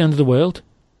not the end of the world.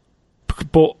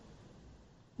 But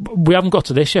we haven't got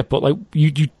to this yet, but like,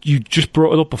 you just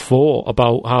brought it up before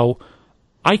about how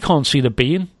I can't see there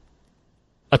being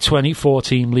a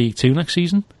 24-team League 2 next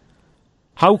season.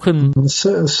 How can... There's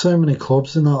so many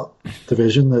clubs in that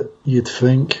division that you'd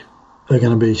think are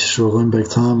going to be struggling big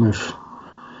time with,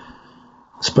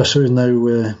 especially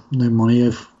with no money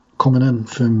of coming in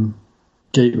from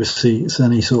gate receipts,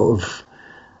 any sort of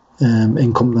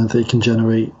income that they can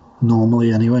generate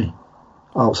normally anyway,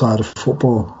 outside of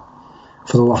football,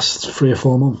 for the last 3 or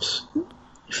 4 months.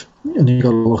 And you've got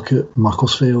to look at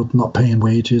Macclesfield not paying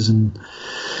wages and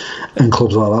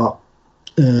clubs like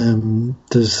that.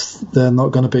 They're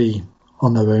not going to be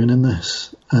on their own in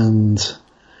this. And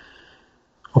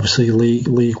obviously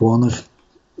League One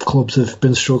clubs have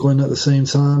been struggling at the same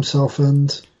time.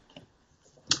 Southend,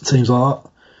 teams like that.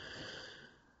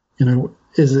 You know,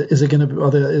 is it going to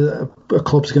be? Are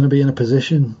clubs going to be in a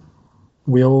position?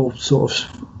 We all sort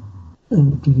of,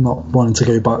 not wanting to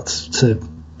go back to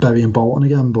Bury and Bolton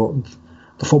again, but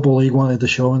the Football League wanted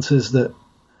assurances that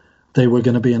they were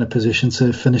going to be in a position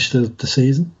to finish the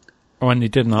season. When they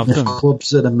didn't have if them.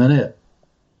 Clubs at a minute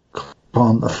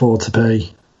can't afford to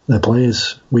pay their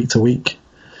players week to week,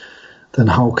 then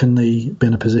how can they be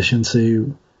in a position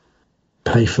to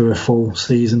pay for a full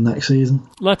season next season?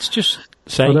 Let's just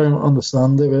say... I don't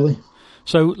understand it, really.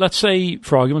 So let's say,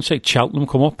 for argument's sake, Cheltenham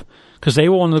come up, because they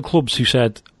were one of the clubs who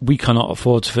said, we cannot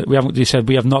afford to... They said,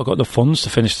 we have not got the funds to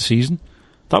finish the season.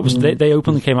 That was they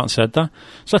openly came out and said that.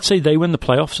 So let's say they win the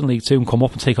playoffs in League Two and come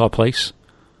up and take our place.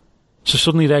 So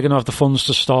suddenly they're going to have the funds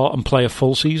to start and play a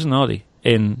full season, are they?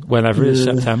 In whenever it is,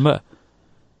 September.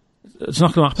 It's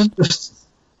not going to happen.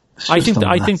 I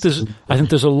think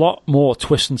there's a lot more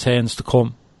twists and turns to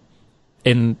come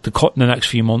in the next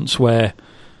few months, where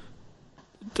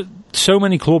so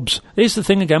many clubs. Here's the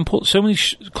thing again, Paul. So many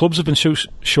clubs have been so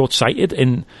short-sighted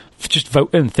in just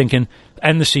voting, thinking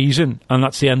end the season, and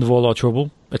that's the end of all our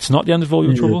trouble. It's not the end of all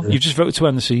your trouble. You've just voted to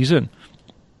end the season,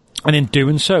 and in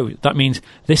doing so, that means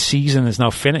this season is now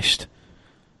finished.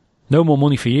 No more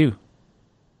money for you.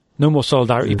 No more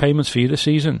solidarity payments for you this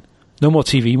season. No more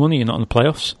TV money. You're not in the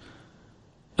playoffs.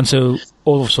 And so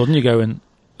all of a sudden you're going,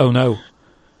 oh no.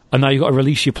 And now you've got to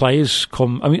release your players. I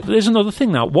mean, there's another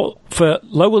thing now. What for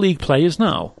lower league players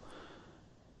now?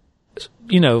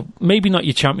 You know, maybe not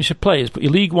your championship players, but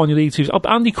your League One, your League Two.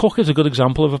 Andy Cook is a good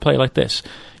example of a player like this.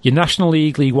 Your National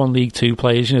League, League One, League Two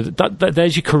players. You know, that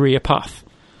there's your career path.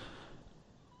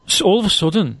 So all of a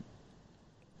sudden,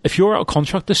 if you're out of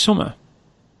contract this summer,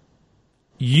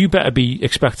 you better be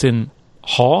expecting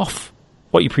half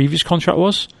what your previous contract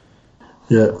was.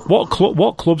 Yeah.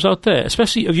 What clubs out there,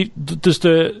 especially there's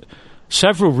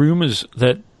several rumours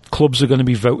that clubs are going to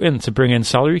be voting to bring in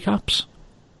salary caps.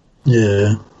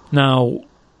 Yeah. Now,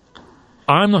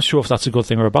 I'm not sure if that's a good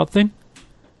thing or a bad thing.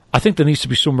 I think there needs to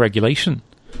be some regulation,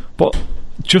 but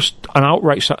just an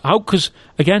outright because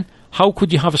again, how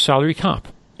could you have a salary cap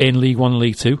in League One and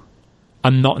League Two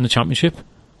and not in the Championship?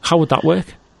 How would that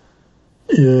work?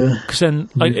 Yeah. Because then,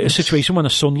 like a situation when a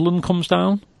Sunderland comes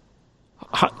down,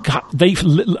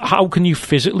 how can you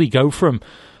physically go from,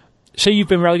 say you've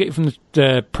been relegated from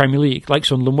the Premier League, like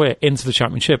Sunderland were, into the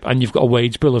Championship, and you've got a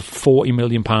wage bill of £40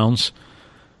 million,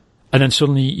 and then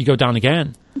suddenly you go down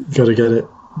again. You've got to get it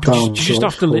down. You just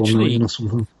have to literally...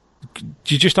 Do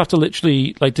you just have to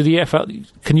literally, like, do the EFL,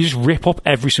 can you just rip up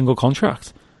every single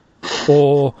contract?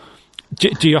 Or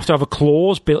do you have to have a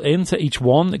clause built into each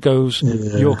one that goes...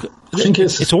 Yeah. I think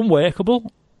it's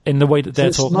unworkable in the way that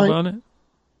they're talking about it.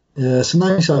 Yeah, it's a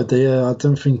nice idea. I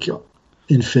don't think,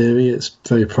 in theory, it's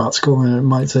very practical. It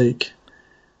might take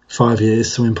 5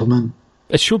 years to implement.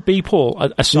 It should be,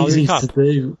 Paul, a salary cap to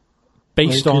do,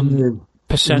 based on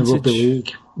percentage. In the Rugby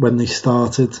League, when they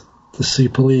started the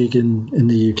Super League in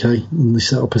the UK, and they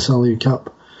set up a salary cap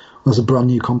as a brand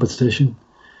new competition,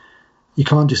 you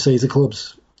can't just say to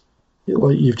clubs,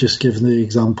 like you've just given the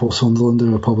example, Sunderland,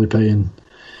 who are probably paying,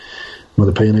 well,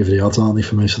 they're paying over the odds, aren't they,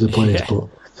 for most of the players, but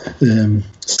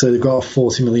so they've got a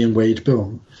 40 million wage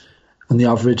bill, and the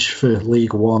average for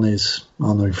League One is, I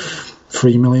don't know,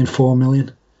 3 million, 4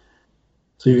 million.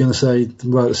 So you're going to say,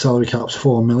 right, the salary cap's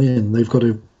 4 million, they've got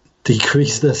to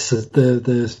decrease their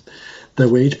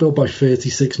wage bill by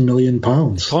 £36 million.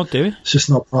 Can't do it. It's just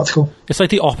not practical. It's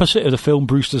like the opposite of the film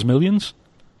Brewster's Millions,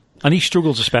 and he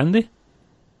struggled to spend it.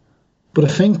 But I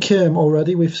think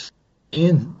already we've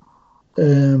seen,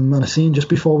 and I've seen just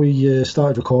before we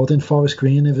started recording, Forest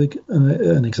Green,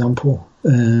 an example,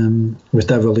 with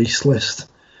their release list.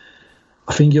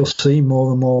 I think you'll see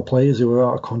more and more players who are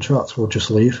out of contracts will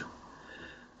just leave.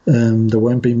 There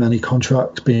won't be many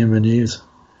contracts being renewed.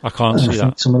 I can't see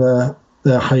that. Some of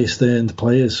their highest earned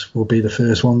players will be the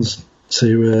first ones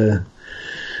to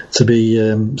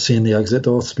be seeing the exit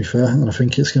door, to be fair. And I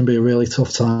think it's going to be a really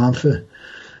tough time for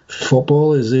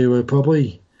footballers who are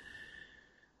probably,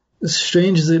 as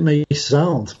strange as it may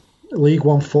sound, League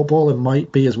One footballer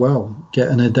might be as well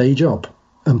getting a day job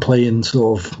and playing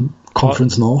sort of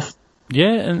Conference North.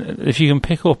 Yeah, and if you can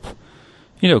pick up,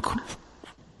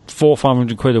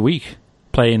 £400-500 a week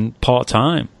playing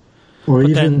part-time. Or but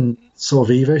even sort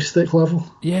of Evo stick level.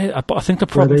 Yeah, but I think the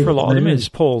problem for a lot of them is,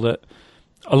 Paul, that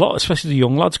a lot, especially the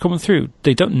young lads coming through,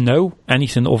 they don't know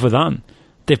anything other than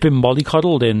they've been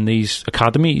mollycoddled in these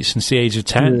academies since the age of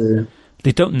 10. Yeah.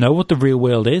 They don't know what the real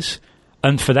world is.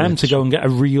 And for them to go and get a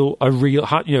real,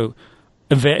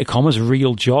 inverted commas,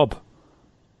 real job,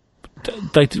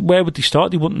 where would they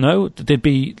start? They wouldn't know. They'd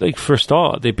be, like, for a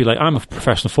start, they'd be like, I'm a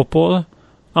professional footballer.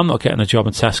 I'm not getting a job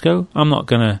in Tesco. I'm not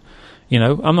going to,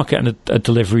 I'm not getting a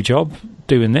delivery job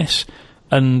doing this.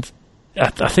 And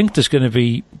I think there's going to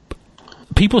be...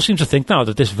 People seem to think now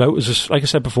that this vote is, just, like I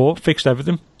said before, fixed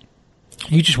everything.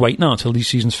 You just wait now until these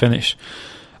seasons finish.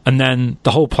 And then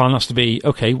the whole plan has to be,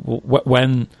 okay,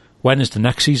 when is the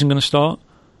next season going to start?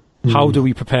 How do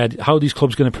we prepare? How are these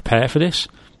clubs going to prepare for this?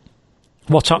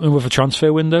 What's happening with a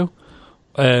transfer window?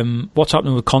 What's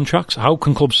happening with contracts? How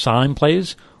can clubs sign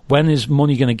players? When is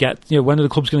money going to get? When are the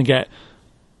clubs going to get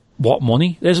what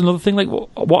money? There's another thing. Like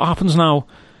what happens now?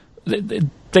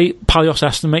 Palios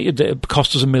estimated that it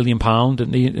cost us £1 million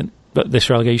in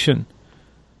this relegation.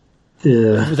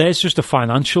 Yeah, there's just a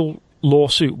financial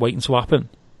lawsuit waiting to happen.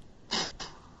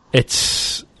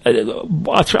 It's.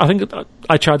 I think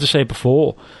I tried to say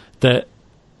before that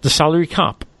the salary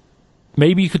cap.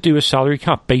 Maybe you could do a salary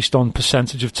cap based on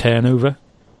percentage of turnover.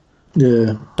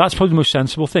 Yeah, that's probably the most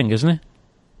sensible thing, isn't it?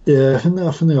 Yeah, I think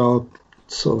they are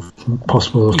sort of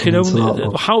possible.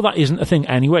 How that isn't a thing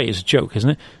anyway is a joke, isn't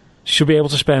it? Should be able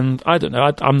to spend. I don't know.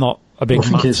 I'm not a big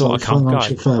math sort of account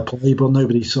guy. Fair play, but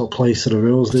nobody sort of plays to the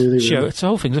rules, do they? Sure, it's the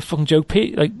whole thing's a fucking joke.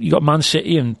 Like you got Man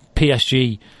City and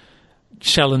PSG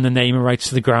selling the naming rights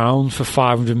to the ground for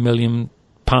 £500 million.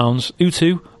 Who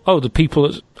to? Oh, the people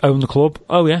that own the club.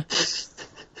 Oh, yeah.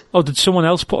 Oh, did someone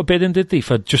else put a bid in, did they,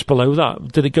 for just below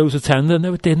that? Did it go to tender?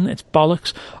 No, it didn't. It's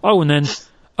bollocks. Oh, and then,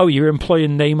 you're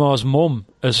employing Neymar's mum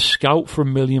as a scout for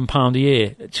 £1 million a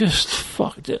year. Just,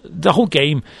 fuck, the whole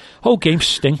game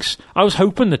stinks. I was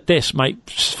hoping that this might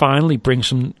finally bring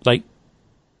some, like,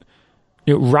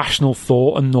 rational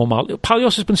thought and normality.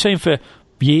 Palios has been saying for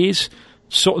years,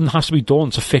 something has to be done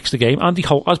to fix the game. Andy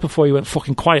Holt, as before he went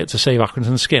fucking quiet to save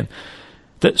Accrington's skin,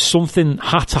 that something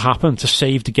had to happen to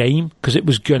save the game because it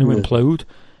was going to implode.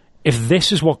 If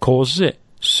this is what causes it,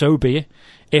 so be it.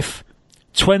 If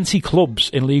 20 clubs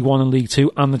in League One and League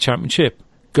Two and the Championship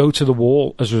go to the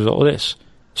wall as a result of this,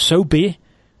 so be it.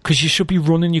 Because you should be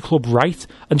running your club right.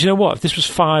 And do you know what? If this was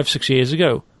 5-6 years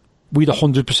ago, we'd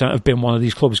 100% have been one of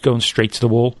these clubs going straight to the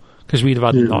wall because we'd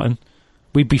have had nothing.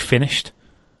 We'd be finished.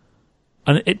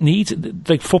 And it needs,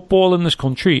 like, football in this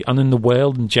country and in the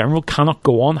world in general cannot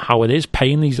go on how it is,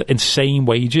 paying these insane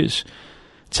wages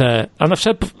to, and I've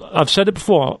said it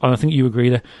before, and I think you agree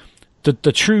that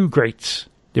the true greats,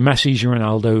 the Messis, your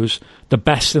Ronaldos, the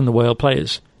best in the world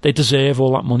players, they deserve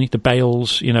all that money. The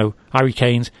Bales, Harry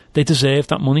Kanes, they deserve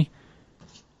that money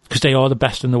because they are the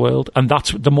best in the world, and that's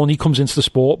the money comes into the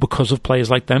sport because of players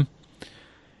like them.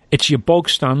 It's your bog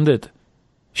standard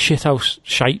shithouse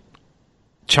shite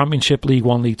Championship, League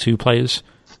One, League Two players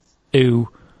who,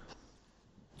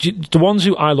 the ones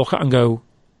who I look at and go,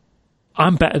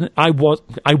 I'm better. I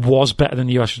was better than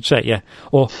you, I should say, yeah.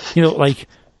 Or like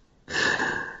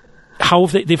how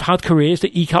have they've had careers, they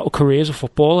eke out careers of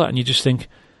footballer, and you just think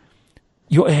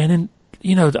you're earning.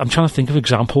 I'm trying to think of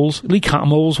examples. Lee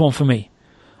Cattermole's one for me.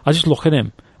 I just look at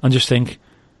him and just think,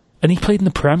 and he played in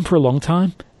the Prem for a long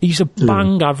time. He's a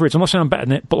bang average. I'm not saying I'm better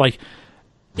than it, but like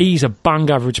he's a bang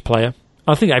average player.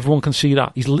 I think everyone can see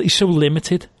that. He's so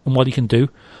limited in what he can do.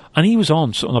 And he was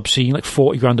on something obscene, like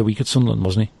 40 grand a week at Sunderland,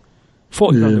 wasn't he?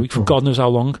 40 grand a week for God knows how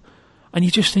long. And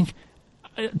you just think,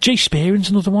 Jay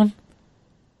Spearing's another one.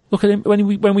 Look at him.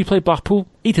 When we played Blackpool,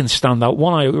 he didn't stand out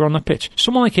one iota on the pitch.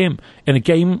 Someone like him in a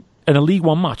game, in a League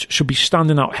One match, should be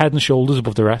standing out head and shoulders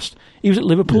above the rest. He was at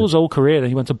Liverpool his whole career, then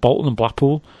he went to Bolton and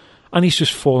Blackpool. And he's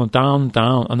just fallen down,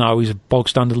 and now he's a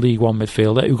bog-standard League One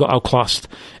midfielder who got outclassed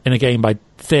in a game by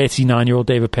 39-year-old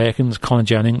David Perkins, Conor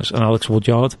Jennings and Alex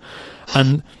Woodyard.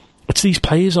 And it's these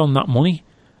players on that money,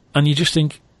 and you just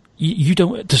think, you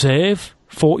don't deserve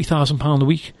 £40,000 a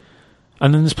week.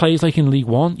 And then there's players like in League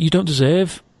One, you don't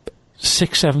deserve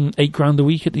 6, 7, 8 grand a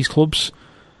week at these clubs.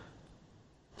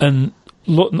 And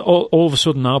look, all of a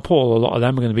sudden now, Paul, a lot of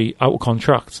them are going to be out of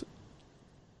contract,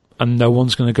 and no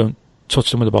one's going to go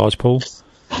touch them with a barge pole.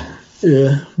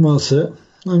 Yeah, well, that's it.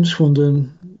 I'm just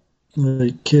wondering,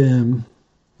 like,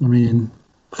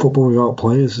 football without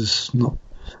players is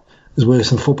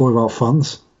worse than football without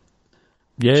fans.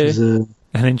 Yeah, which is an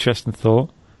interesting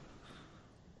thought.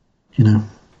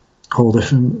 Whole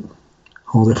different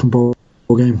ball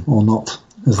game or not.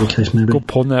 as the case may be. Good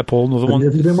pun there, Paul. Another one.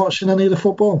 Have you been watching any of the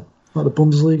football? Like the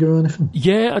Bundesliga or anything?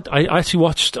 Yeah, I actually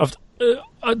watched...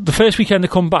 the first weekend I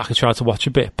come back, I tried to watch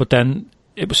a bit, but then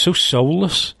it was so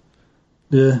soulless.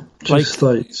 Yeah, just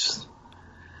like it's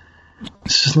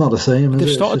just not the same, is they've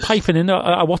it? started piping in.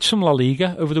 I watched some La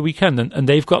Liga over the weekend, and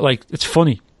they've got, like... It's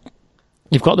funny.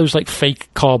 You've got those, like, fake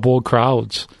cardboard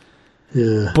crowds.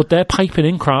 Yeah. But they're piping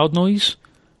in crowd noise.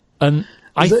 And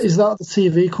is that the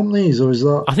TV companies, or is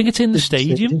that... I think it's in the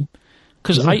stadium.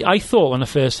 Because I thought when I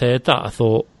first heard that, I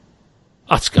thought,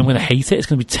 I'm going to hate it, it's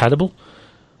going to be terrible.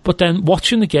 But then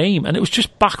watching the game, and it was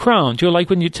just background. You're like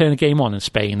when you turn a game on in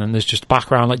Spain, and there's just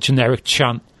background, like generic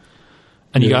chant.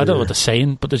 And I don't know what they're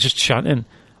saying, but they're just chanting.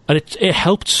 And it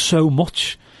helped so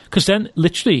much. Because then,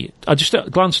 literally, I just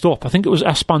glanced up. I think it was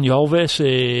Espanyol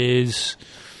versus...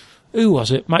 Who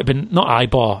was it? Might have been, not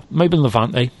Eibar, might have been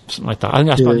Levante, something like that. I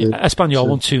think Espanyol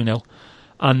won 2-0.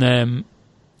 And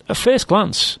at first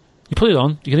glance, you put it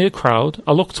on, you can hear the crowd.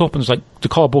 I looked up and it was like the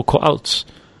cardboard cutouts.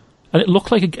 And it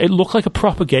looked like a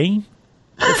proper game.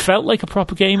 It felt like a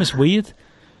proper game. It's weird.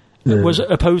 Yeah. It was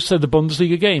opposed to the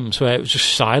Bundesliga games where it was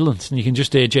just silent and you can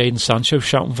just hear Jadon Sancho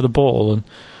shouting for the ball. And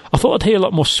I thought I'd hear a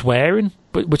lot more swearing,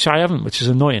 but which I haven't, which is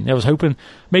annoying. I was hoping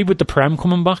maybe with the Prem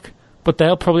coming back, but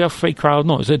they'll probably have fake crowd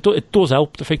noise. It does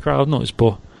help, the fake crowd noise,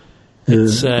 but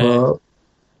it's... I've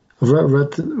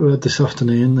read this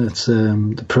afternoon that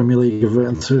the Premier League have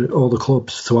written to all the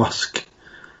clubs to ask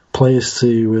players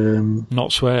to...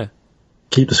 not swear.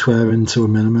 Keep the swearing to a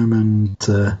minimum and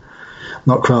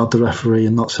not crowd the referee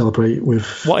and not celebrate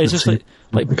with... What is this?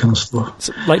 Like that kind of stuff.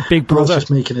 Like Big Brother. That's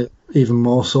just making it even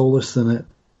more soulless than it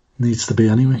needs to be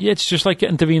anyway. Yeah, it's just like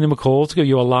getting Davina McCall to go,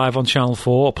 "You are live on Channel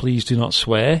 4, please do not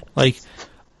swear." Like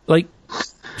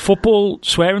football,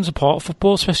 swearing's a part of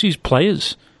football, especially as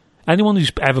players. Anyone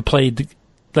who's ever played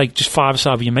like just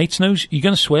 5-a-side with your mates knows you're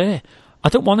going to swear. I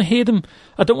don't want to hear them.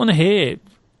 I don't want to hear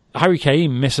Harry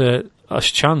Kane miss a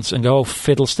chance and go, "Oh,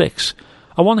 fiddlesticks."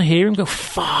 I want to hear him go,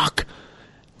 "Fuck."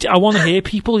 I want to hear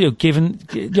people, I want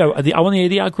to hear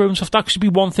the aggro and stuff. That should be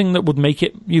one thing that would make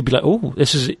it, you'd be like, "Oh,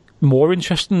 this is more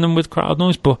interesting than with crowd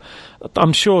noise." But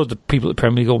I'm sure the people at the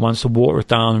Premier League wants to water it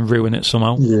down and ruin it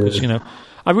somehow. Because,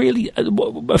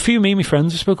 a few of me and my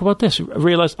friends have spoke about this. I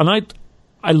realised, and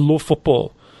I love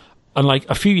football. And like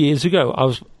a few years ago, I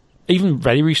was, even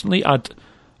very recently,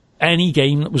 any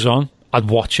game that was on, I'd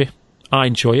watch it. I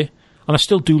enjoy it. And I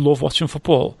still do love watching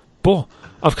football. But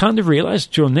I've kind of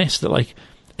realised during this that, like,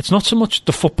 it's not so much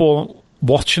the football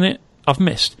watching it I've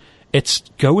missed. It's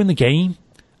going the game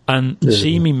and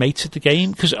seeing me mates at the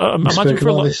game. Because I imagine for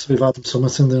a lot... We've had some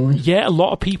of them, didn't we? Yeah, a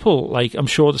lot of people, like, I'm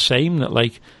sure the same, that,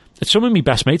 like, it's some of my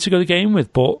best mates to go to the game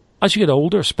with, but as you get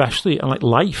older, especially, and, like,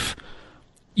 life,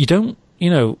 you don't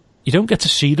get to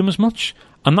see them as much.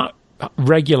 And that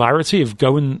regularity of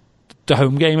going the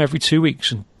home game every 2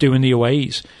 weeks and doing the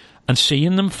aways and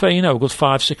seeing them for, a good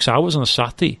 5-6 hours on a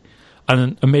Saturday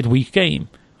and a midweek game,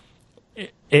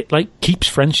 it like keeps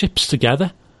friendships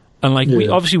together. And like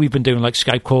we've been doing like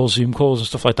Skype calls, Zoom calls and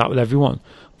stuff like that with everyone.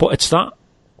 But it's that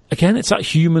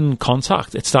human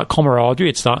contact. It's that camaraderie.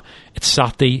 It's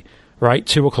Saturday, right?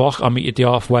 2:00. I'll meet you at the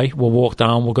halfway. We'll walk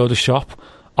down. We'll go to the shop.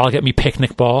 I'll get me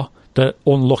picnic bar, the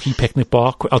unlucky picnic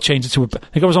bar. I'll change it to I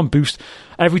think I was on Boost.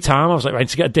 Every time I was like, right,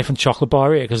 to get a different chocolate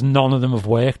bar here because none of them have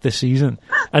worked this season.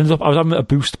 I was having a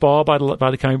Boost bar by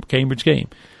the Cambridge game.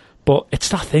 But it's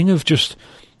that thing of just,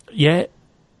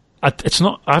 it's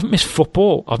not, I haven't missed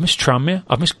football. I've missed Tranmere.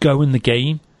 I've missed going the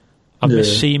game. I've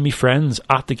missed seeing my friends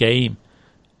at the game.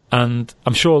 And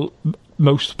I'm sure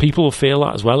most people will feel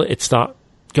that as well. It's that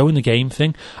going the game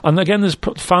thing. And again, there's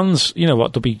fans, there'll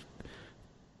be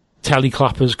telly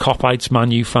clappers, Copites,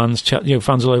 Man U fans,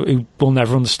 fans who will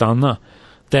never understand that.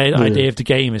 Their idea of the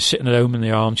game is sitting at home in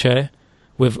the armchair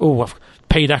with, I've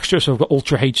paid extra, so I've got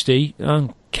Ultra HD. I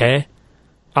don't care.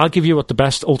 I'll give you what the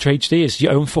best Ultra HD is.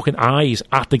 Your own fucking eyes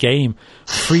at the game,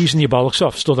 freezing your bollocks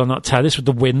off, stood on that terrace with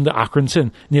the wind at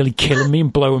Accrington, nearly killing me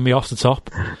and blowing me off the top.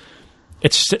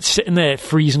 It's sitting there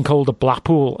freezing cold at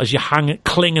Blackpool as you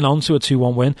clinging on to a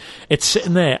 2-1 win. It's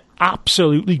sitting there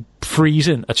absolutely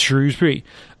freezing at Shrewsbury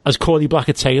as Cody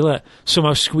Blackett-Taylor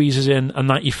somehow squeezes in a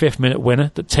 95th minute winner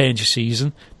that turns your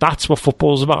season. That's what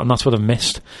football's about, and that's what I've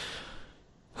missed.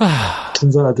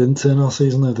 Turns out I didn't turn our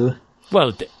season, though, did I?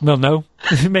 Well, no.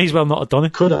 May as well not have done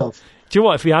it. Could have. Do you know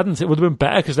what? If we hadn't, it would have been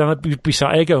better, because then I'd be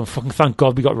sat here going, fucking thank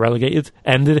God we got relegated.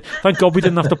 Ended it. Thank God we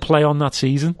didn't have to play on that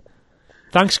season.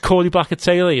 Thanks, Cody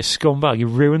Blackett-Taylor, you scumbag. You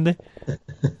ruined it.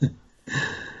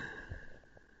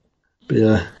 But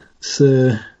yeah, it's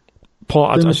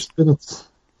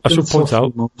I should point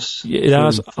out, it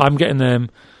has. I'm getting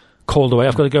called away.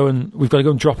 We've got to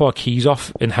go and drop our keys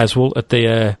off in Heswell at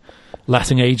the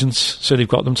letting agents, so they've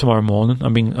got them tomorrow morning.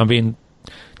 I'm being.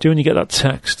 Do when you get that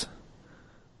text?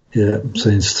 Yeah,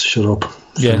 saying shut up.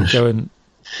 Yeah, go and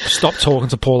stop talking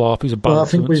to Paul Harp. He's a bad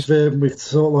influence. I think we've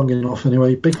talked long enough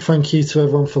anyway. Big thank you to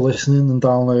everyone for listening and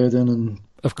downloading, and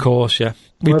of course, yeah.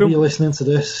 Wherever you're listening to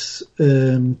this,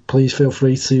 please feel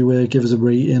free to give us a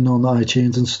rating on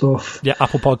iTunes and stuff. Yeah,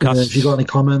 Apple Podcasts. If you've got any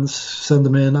comments, send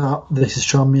them in at This Is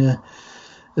Tranmere.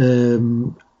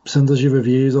 Send us your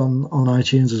reviews on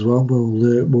iTunes as well.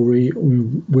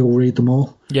 We'll read them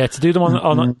all. Yeah, to do them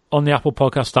on the Apple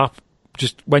Podcast app,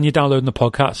 just when you're downloading the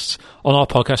podcasts on our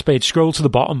podcast page, scroll to the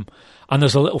bottom, and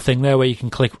there's a little thing there where you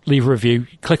can leave a review.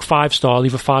 Click 5-star,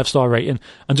 leave a 5-star rating,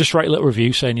 and just write a little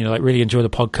review saying, really enjoy the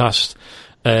podcast.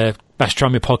 Best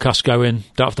Tranmere podcast going.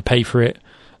 Don't have to pay for it.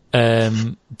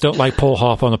 Don't like Paul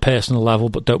Harper on a personal level,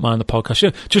 but don't mind the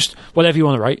podcast. Just whatever you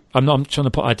want to write. I'm not trying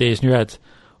to put ideas in your head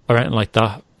or anything like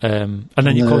that. And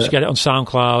then you of course get it on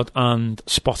SoundCloud and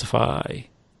Spotify.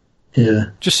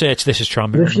 Yeah. Just search This Is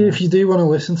Tranmere. If you do want to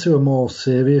listen to a more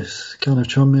serious kind of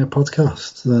Tranmere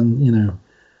podcast, then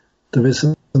there is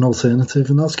an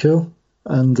alternative, and that's cool.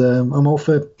 And I'm all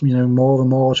for more and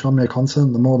more Tranmere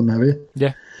content. The more the merrier.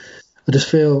 Yeah. I just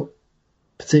feel,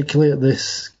 particularly at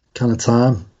this kind of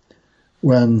time,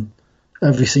 when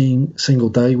every single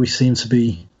day we seem to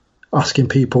be asking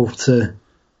people to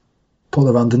put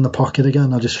their hand in the pocket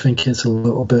again. I just think it's a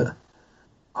little bit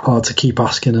hard to keep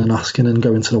asking and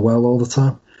going to the well all the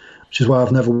time, which is why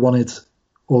I've never wanted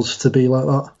us to be like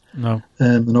that. No.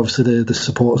 And obviously the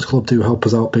supporters club do help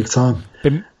us out big time,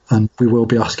 and we will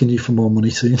be asking you for more money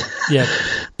soon. Yeah,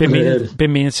 been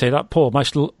meaning to say that, Paul.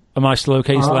 Am I still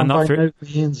okay to lend that through? No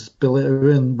means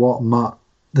belittling what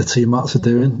the two Matts are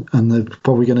doing, and they're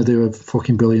probably going to do a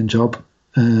fucking brilliant job.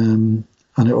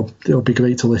 And it'll be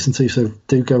great to listen to. So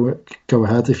do go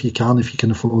ahead if you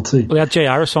can afford to. Well, they had Jay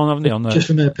Harris on, haven't they? On there, just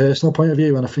from a personal point of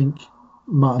view, and I think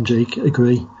Matt and Jake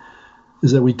agree,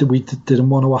 is that we didn't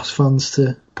want to ask fans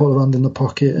to put their hand in the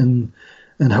pocket and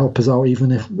help us out,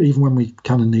 even when we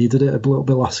kind of needed it a little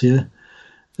bit last year.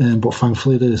 But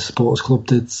thankfully, the supporters club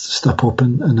did step up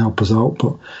and help us out.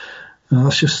 But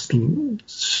that's just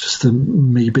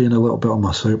me being a little bit on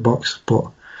my soapbox.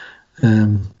 But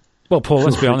well, Paul,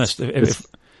 let's be honest.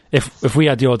 If we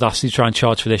had the audacity to try and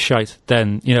charge for this shite,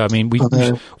 then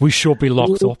we should be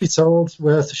locked up. Be told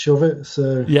where to shove it.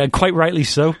 So yeah, quite rightly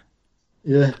so.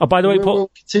 Yeah. Oh, by the way,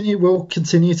 Paul, we'll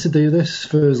continue to do this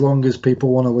for as long as people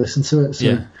want to listen to it. So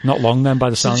yeah, not long then. By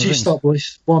the sound of things. Since you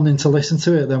stop wanting to listen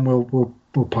to it, then we'll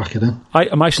pack it in.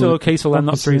 Am I still okay to lend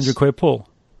that £300, Paul?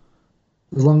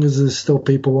 As long as there's still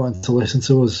people wanting to listen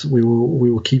to us, we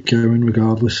will keep going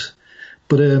regardless.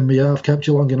 But I've kept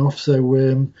you long enough, so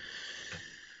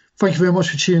thank you very much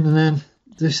for tuning in.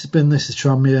 This has been This Is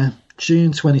Tranmere,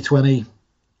 June 2020.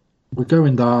 We're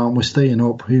going down, we're staying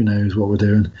up, who knows what we're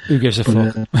doing. Who gives a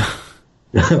fuck?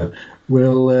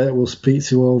 We'll speak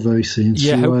to you all very soon.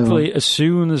 Yeah, hopefully as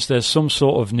soon as there's some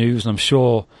sort of news, and I'm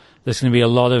sure there's going to be a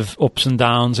lot of ups and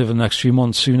downs over the next few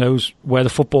months. Who knows where the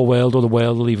football world or the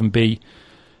world will even be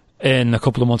in a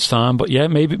couple of months' time. But yeah,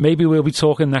 maybe we'll be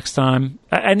talking next time.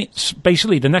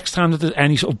 Basically, the next time that there's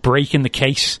any sort of break in the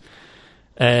case,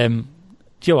 do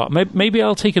you know what? Maybe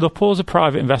I'll take it up, Paul, as a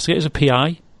private investigator, as a PI.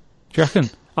 Do you reckon?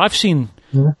 I've seen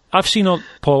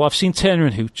Paul. I've seen Turner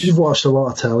and Hooch. You've watched a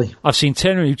lot of telly. I've seen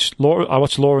Turner and Hooch. I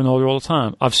watch Law and Order all the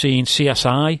time. I've seen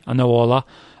CSI. I know all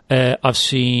that. I've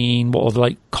seen what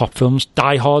other cop films?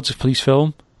 Die Hard's a police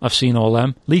film. I've seen all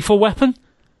them. Lethal Weapon.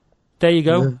 There you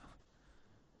go. Yeah.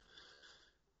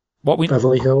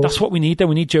 Beverly Hills. That's what we need. Then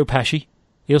we need Joe Pesci.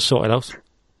 He'll sort it out.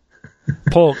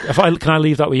 Paul, can I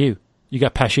leave that with you? You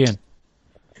get Pesci in.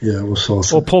 Yeah, we'll sort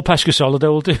it. Or Paul Pescasolido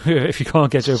will do if you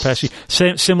can't get Joe Pesci.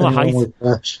 Similar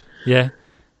height. Yeah.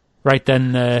 Right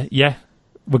then,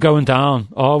 we're going down,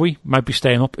 are we? Might be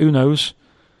staying up, who knows?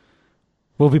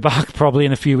 We'll be back probably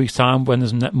in a few weeks' time when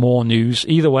there's more news.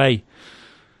 Either way,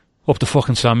 up to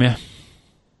fucking Tranmere.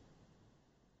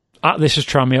 At This Is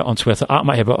Tranmere on Twitter, at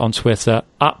Matt Hibbert on Twitter,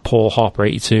 at Paul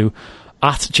Harper82,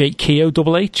 at Jake Keogh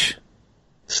 /H.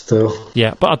 Still.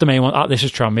 Yeah, but at the main one, at This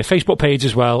Is Tranmere. Facebook page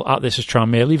as well, at This Is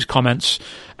Tranmere. Leave us comments,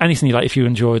 anything you like if you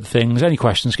enjoyed the things, any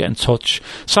questions, get in touch.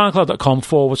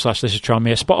 SoundCloud.com/This Is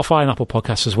Tranmere. Spotify and Apple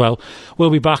Podcasts as well. We'll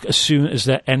be back as soon as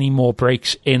there are any more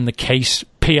breaks in the case.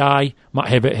 PI, Matt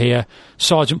Hibbert here,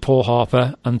 Sergeant Paul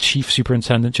Harper and Chief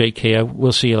Superintendent Jake Keogh.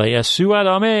 We'll see you later. Suad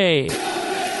Ame.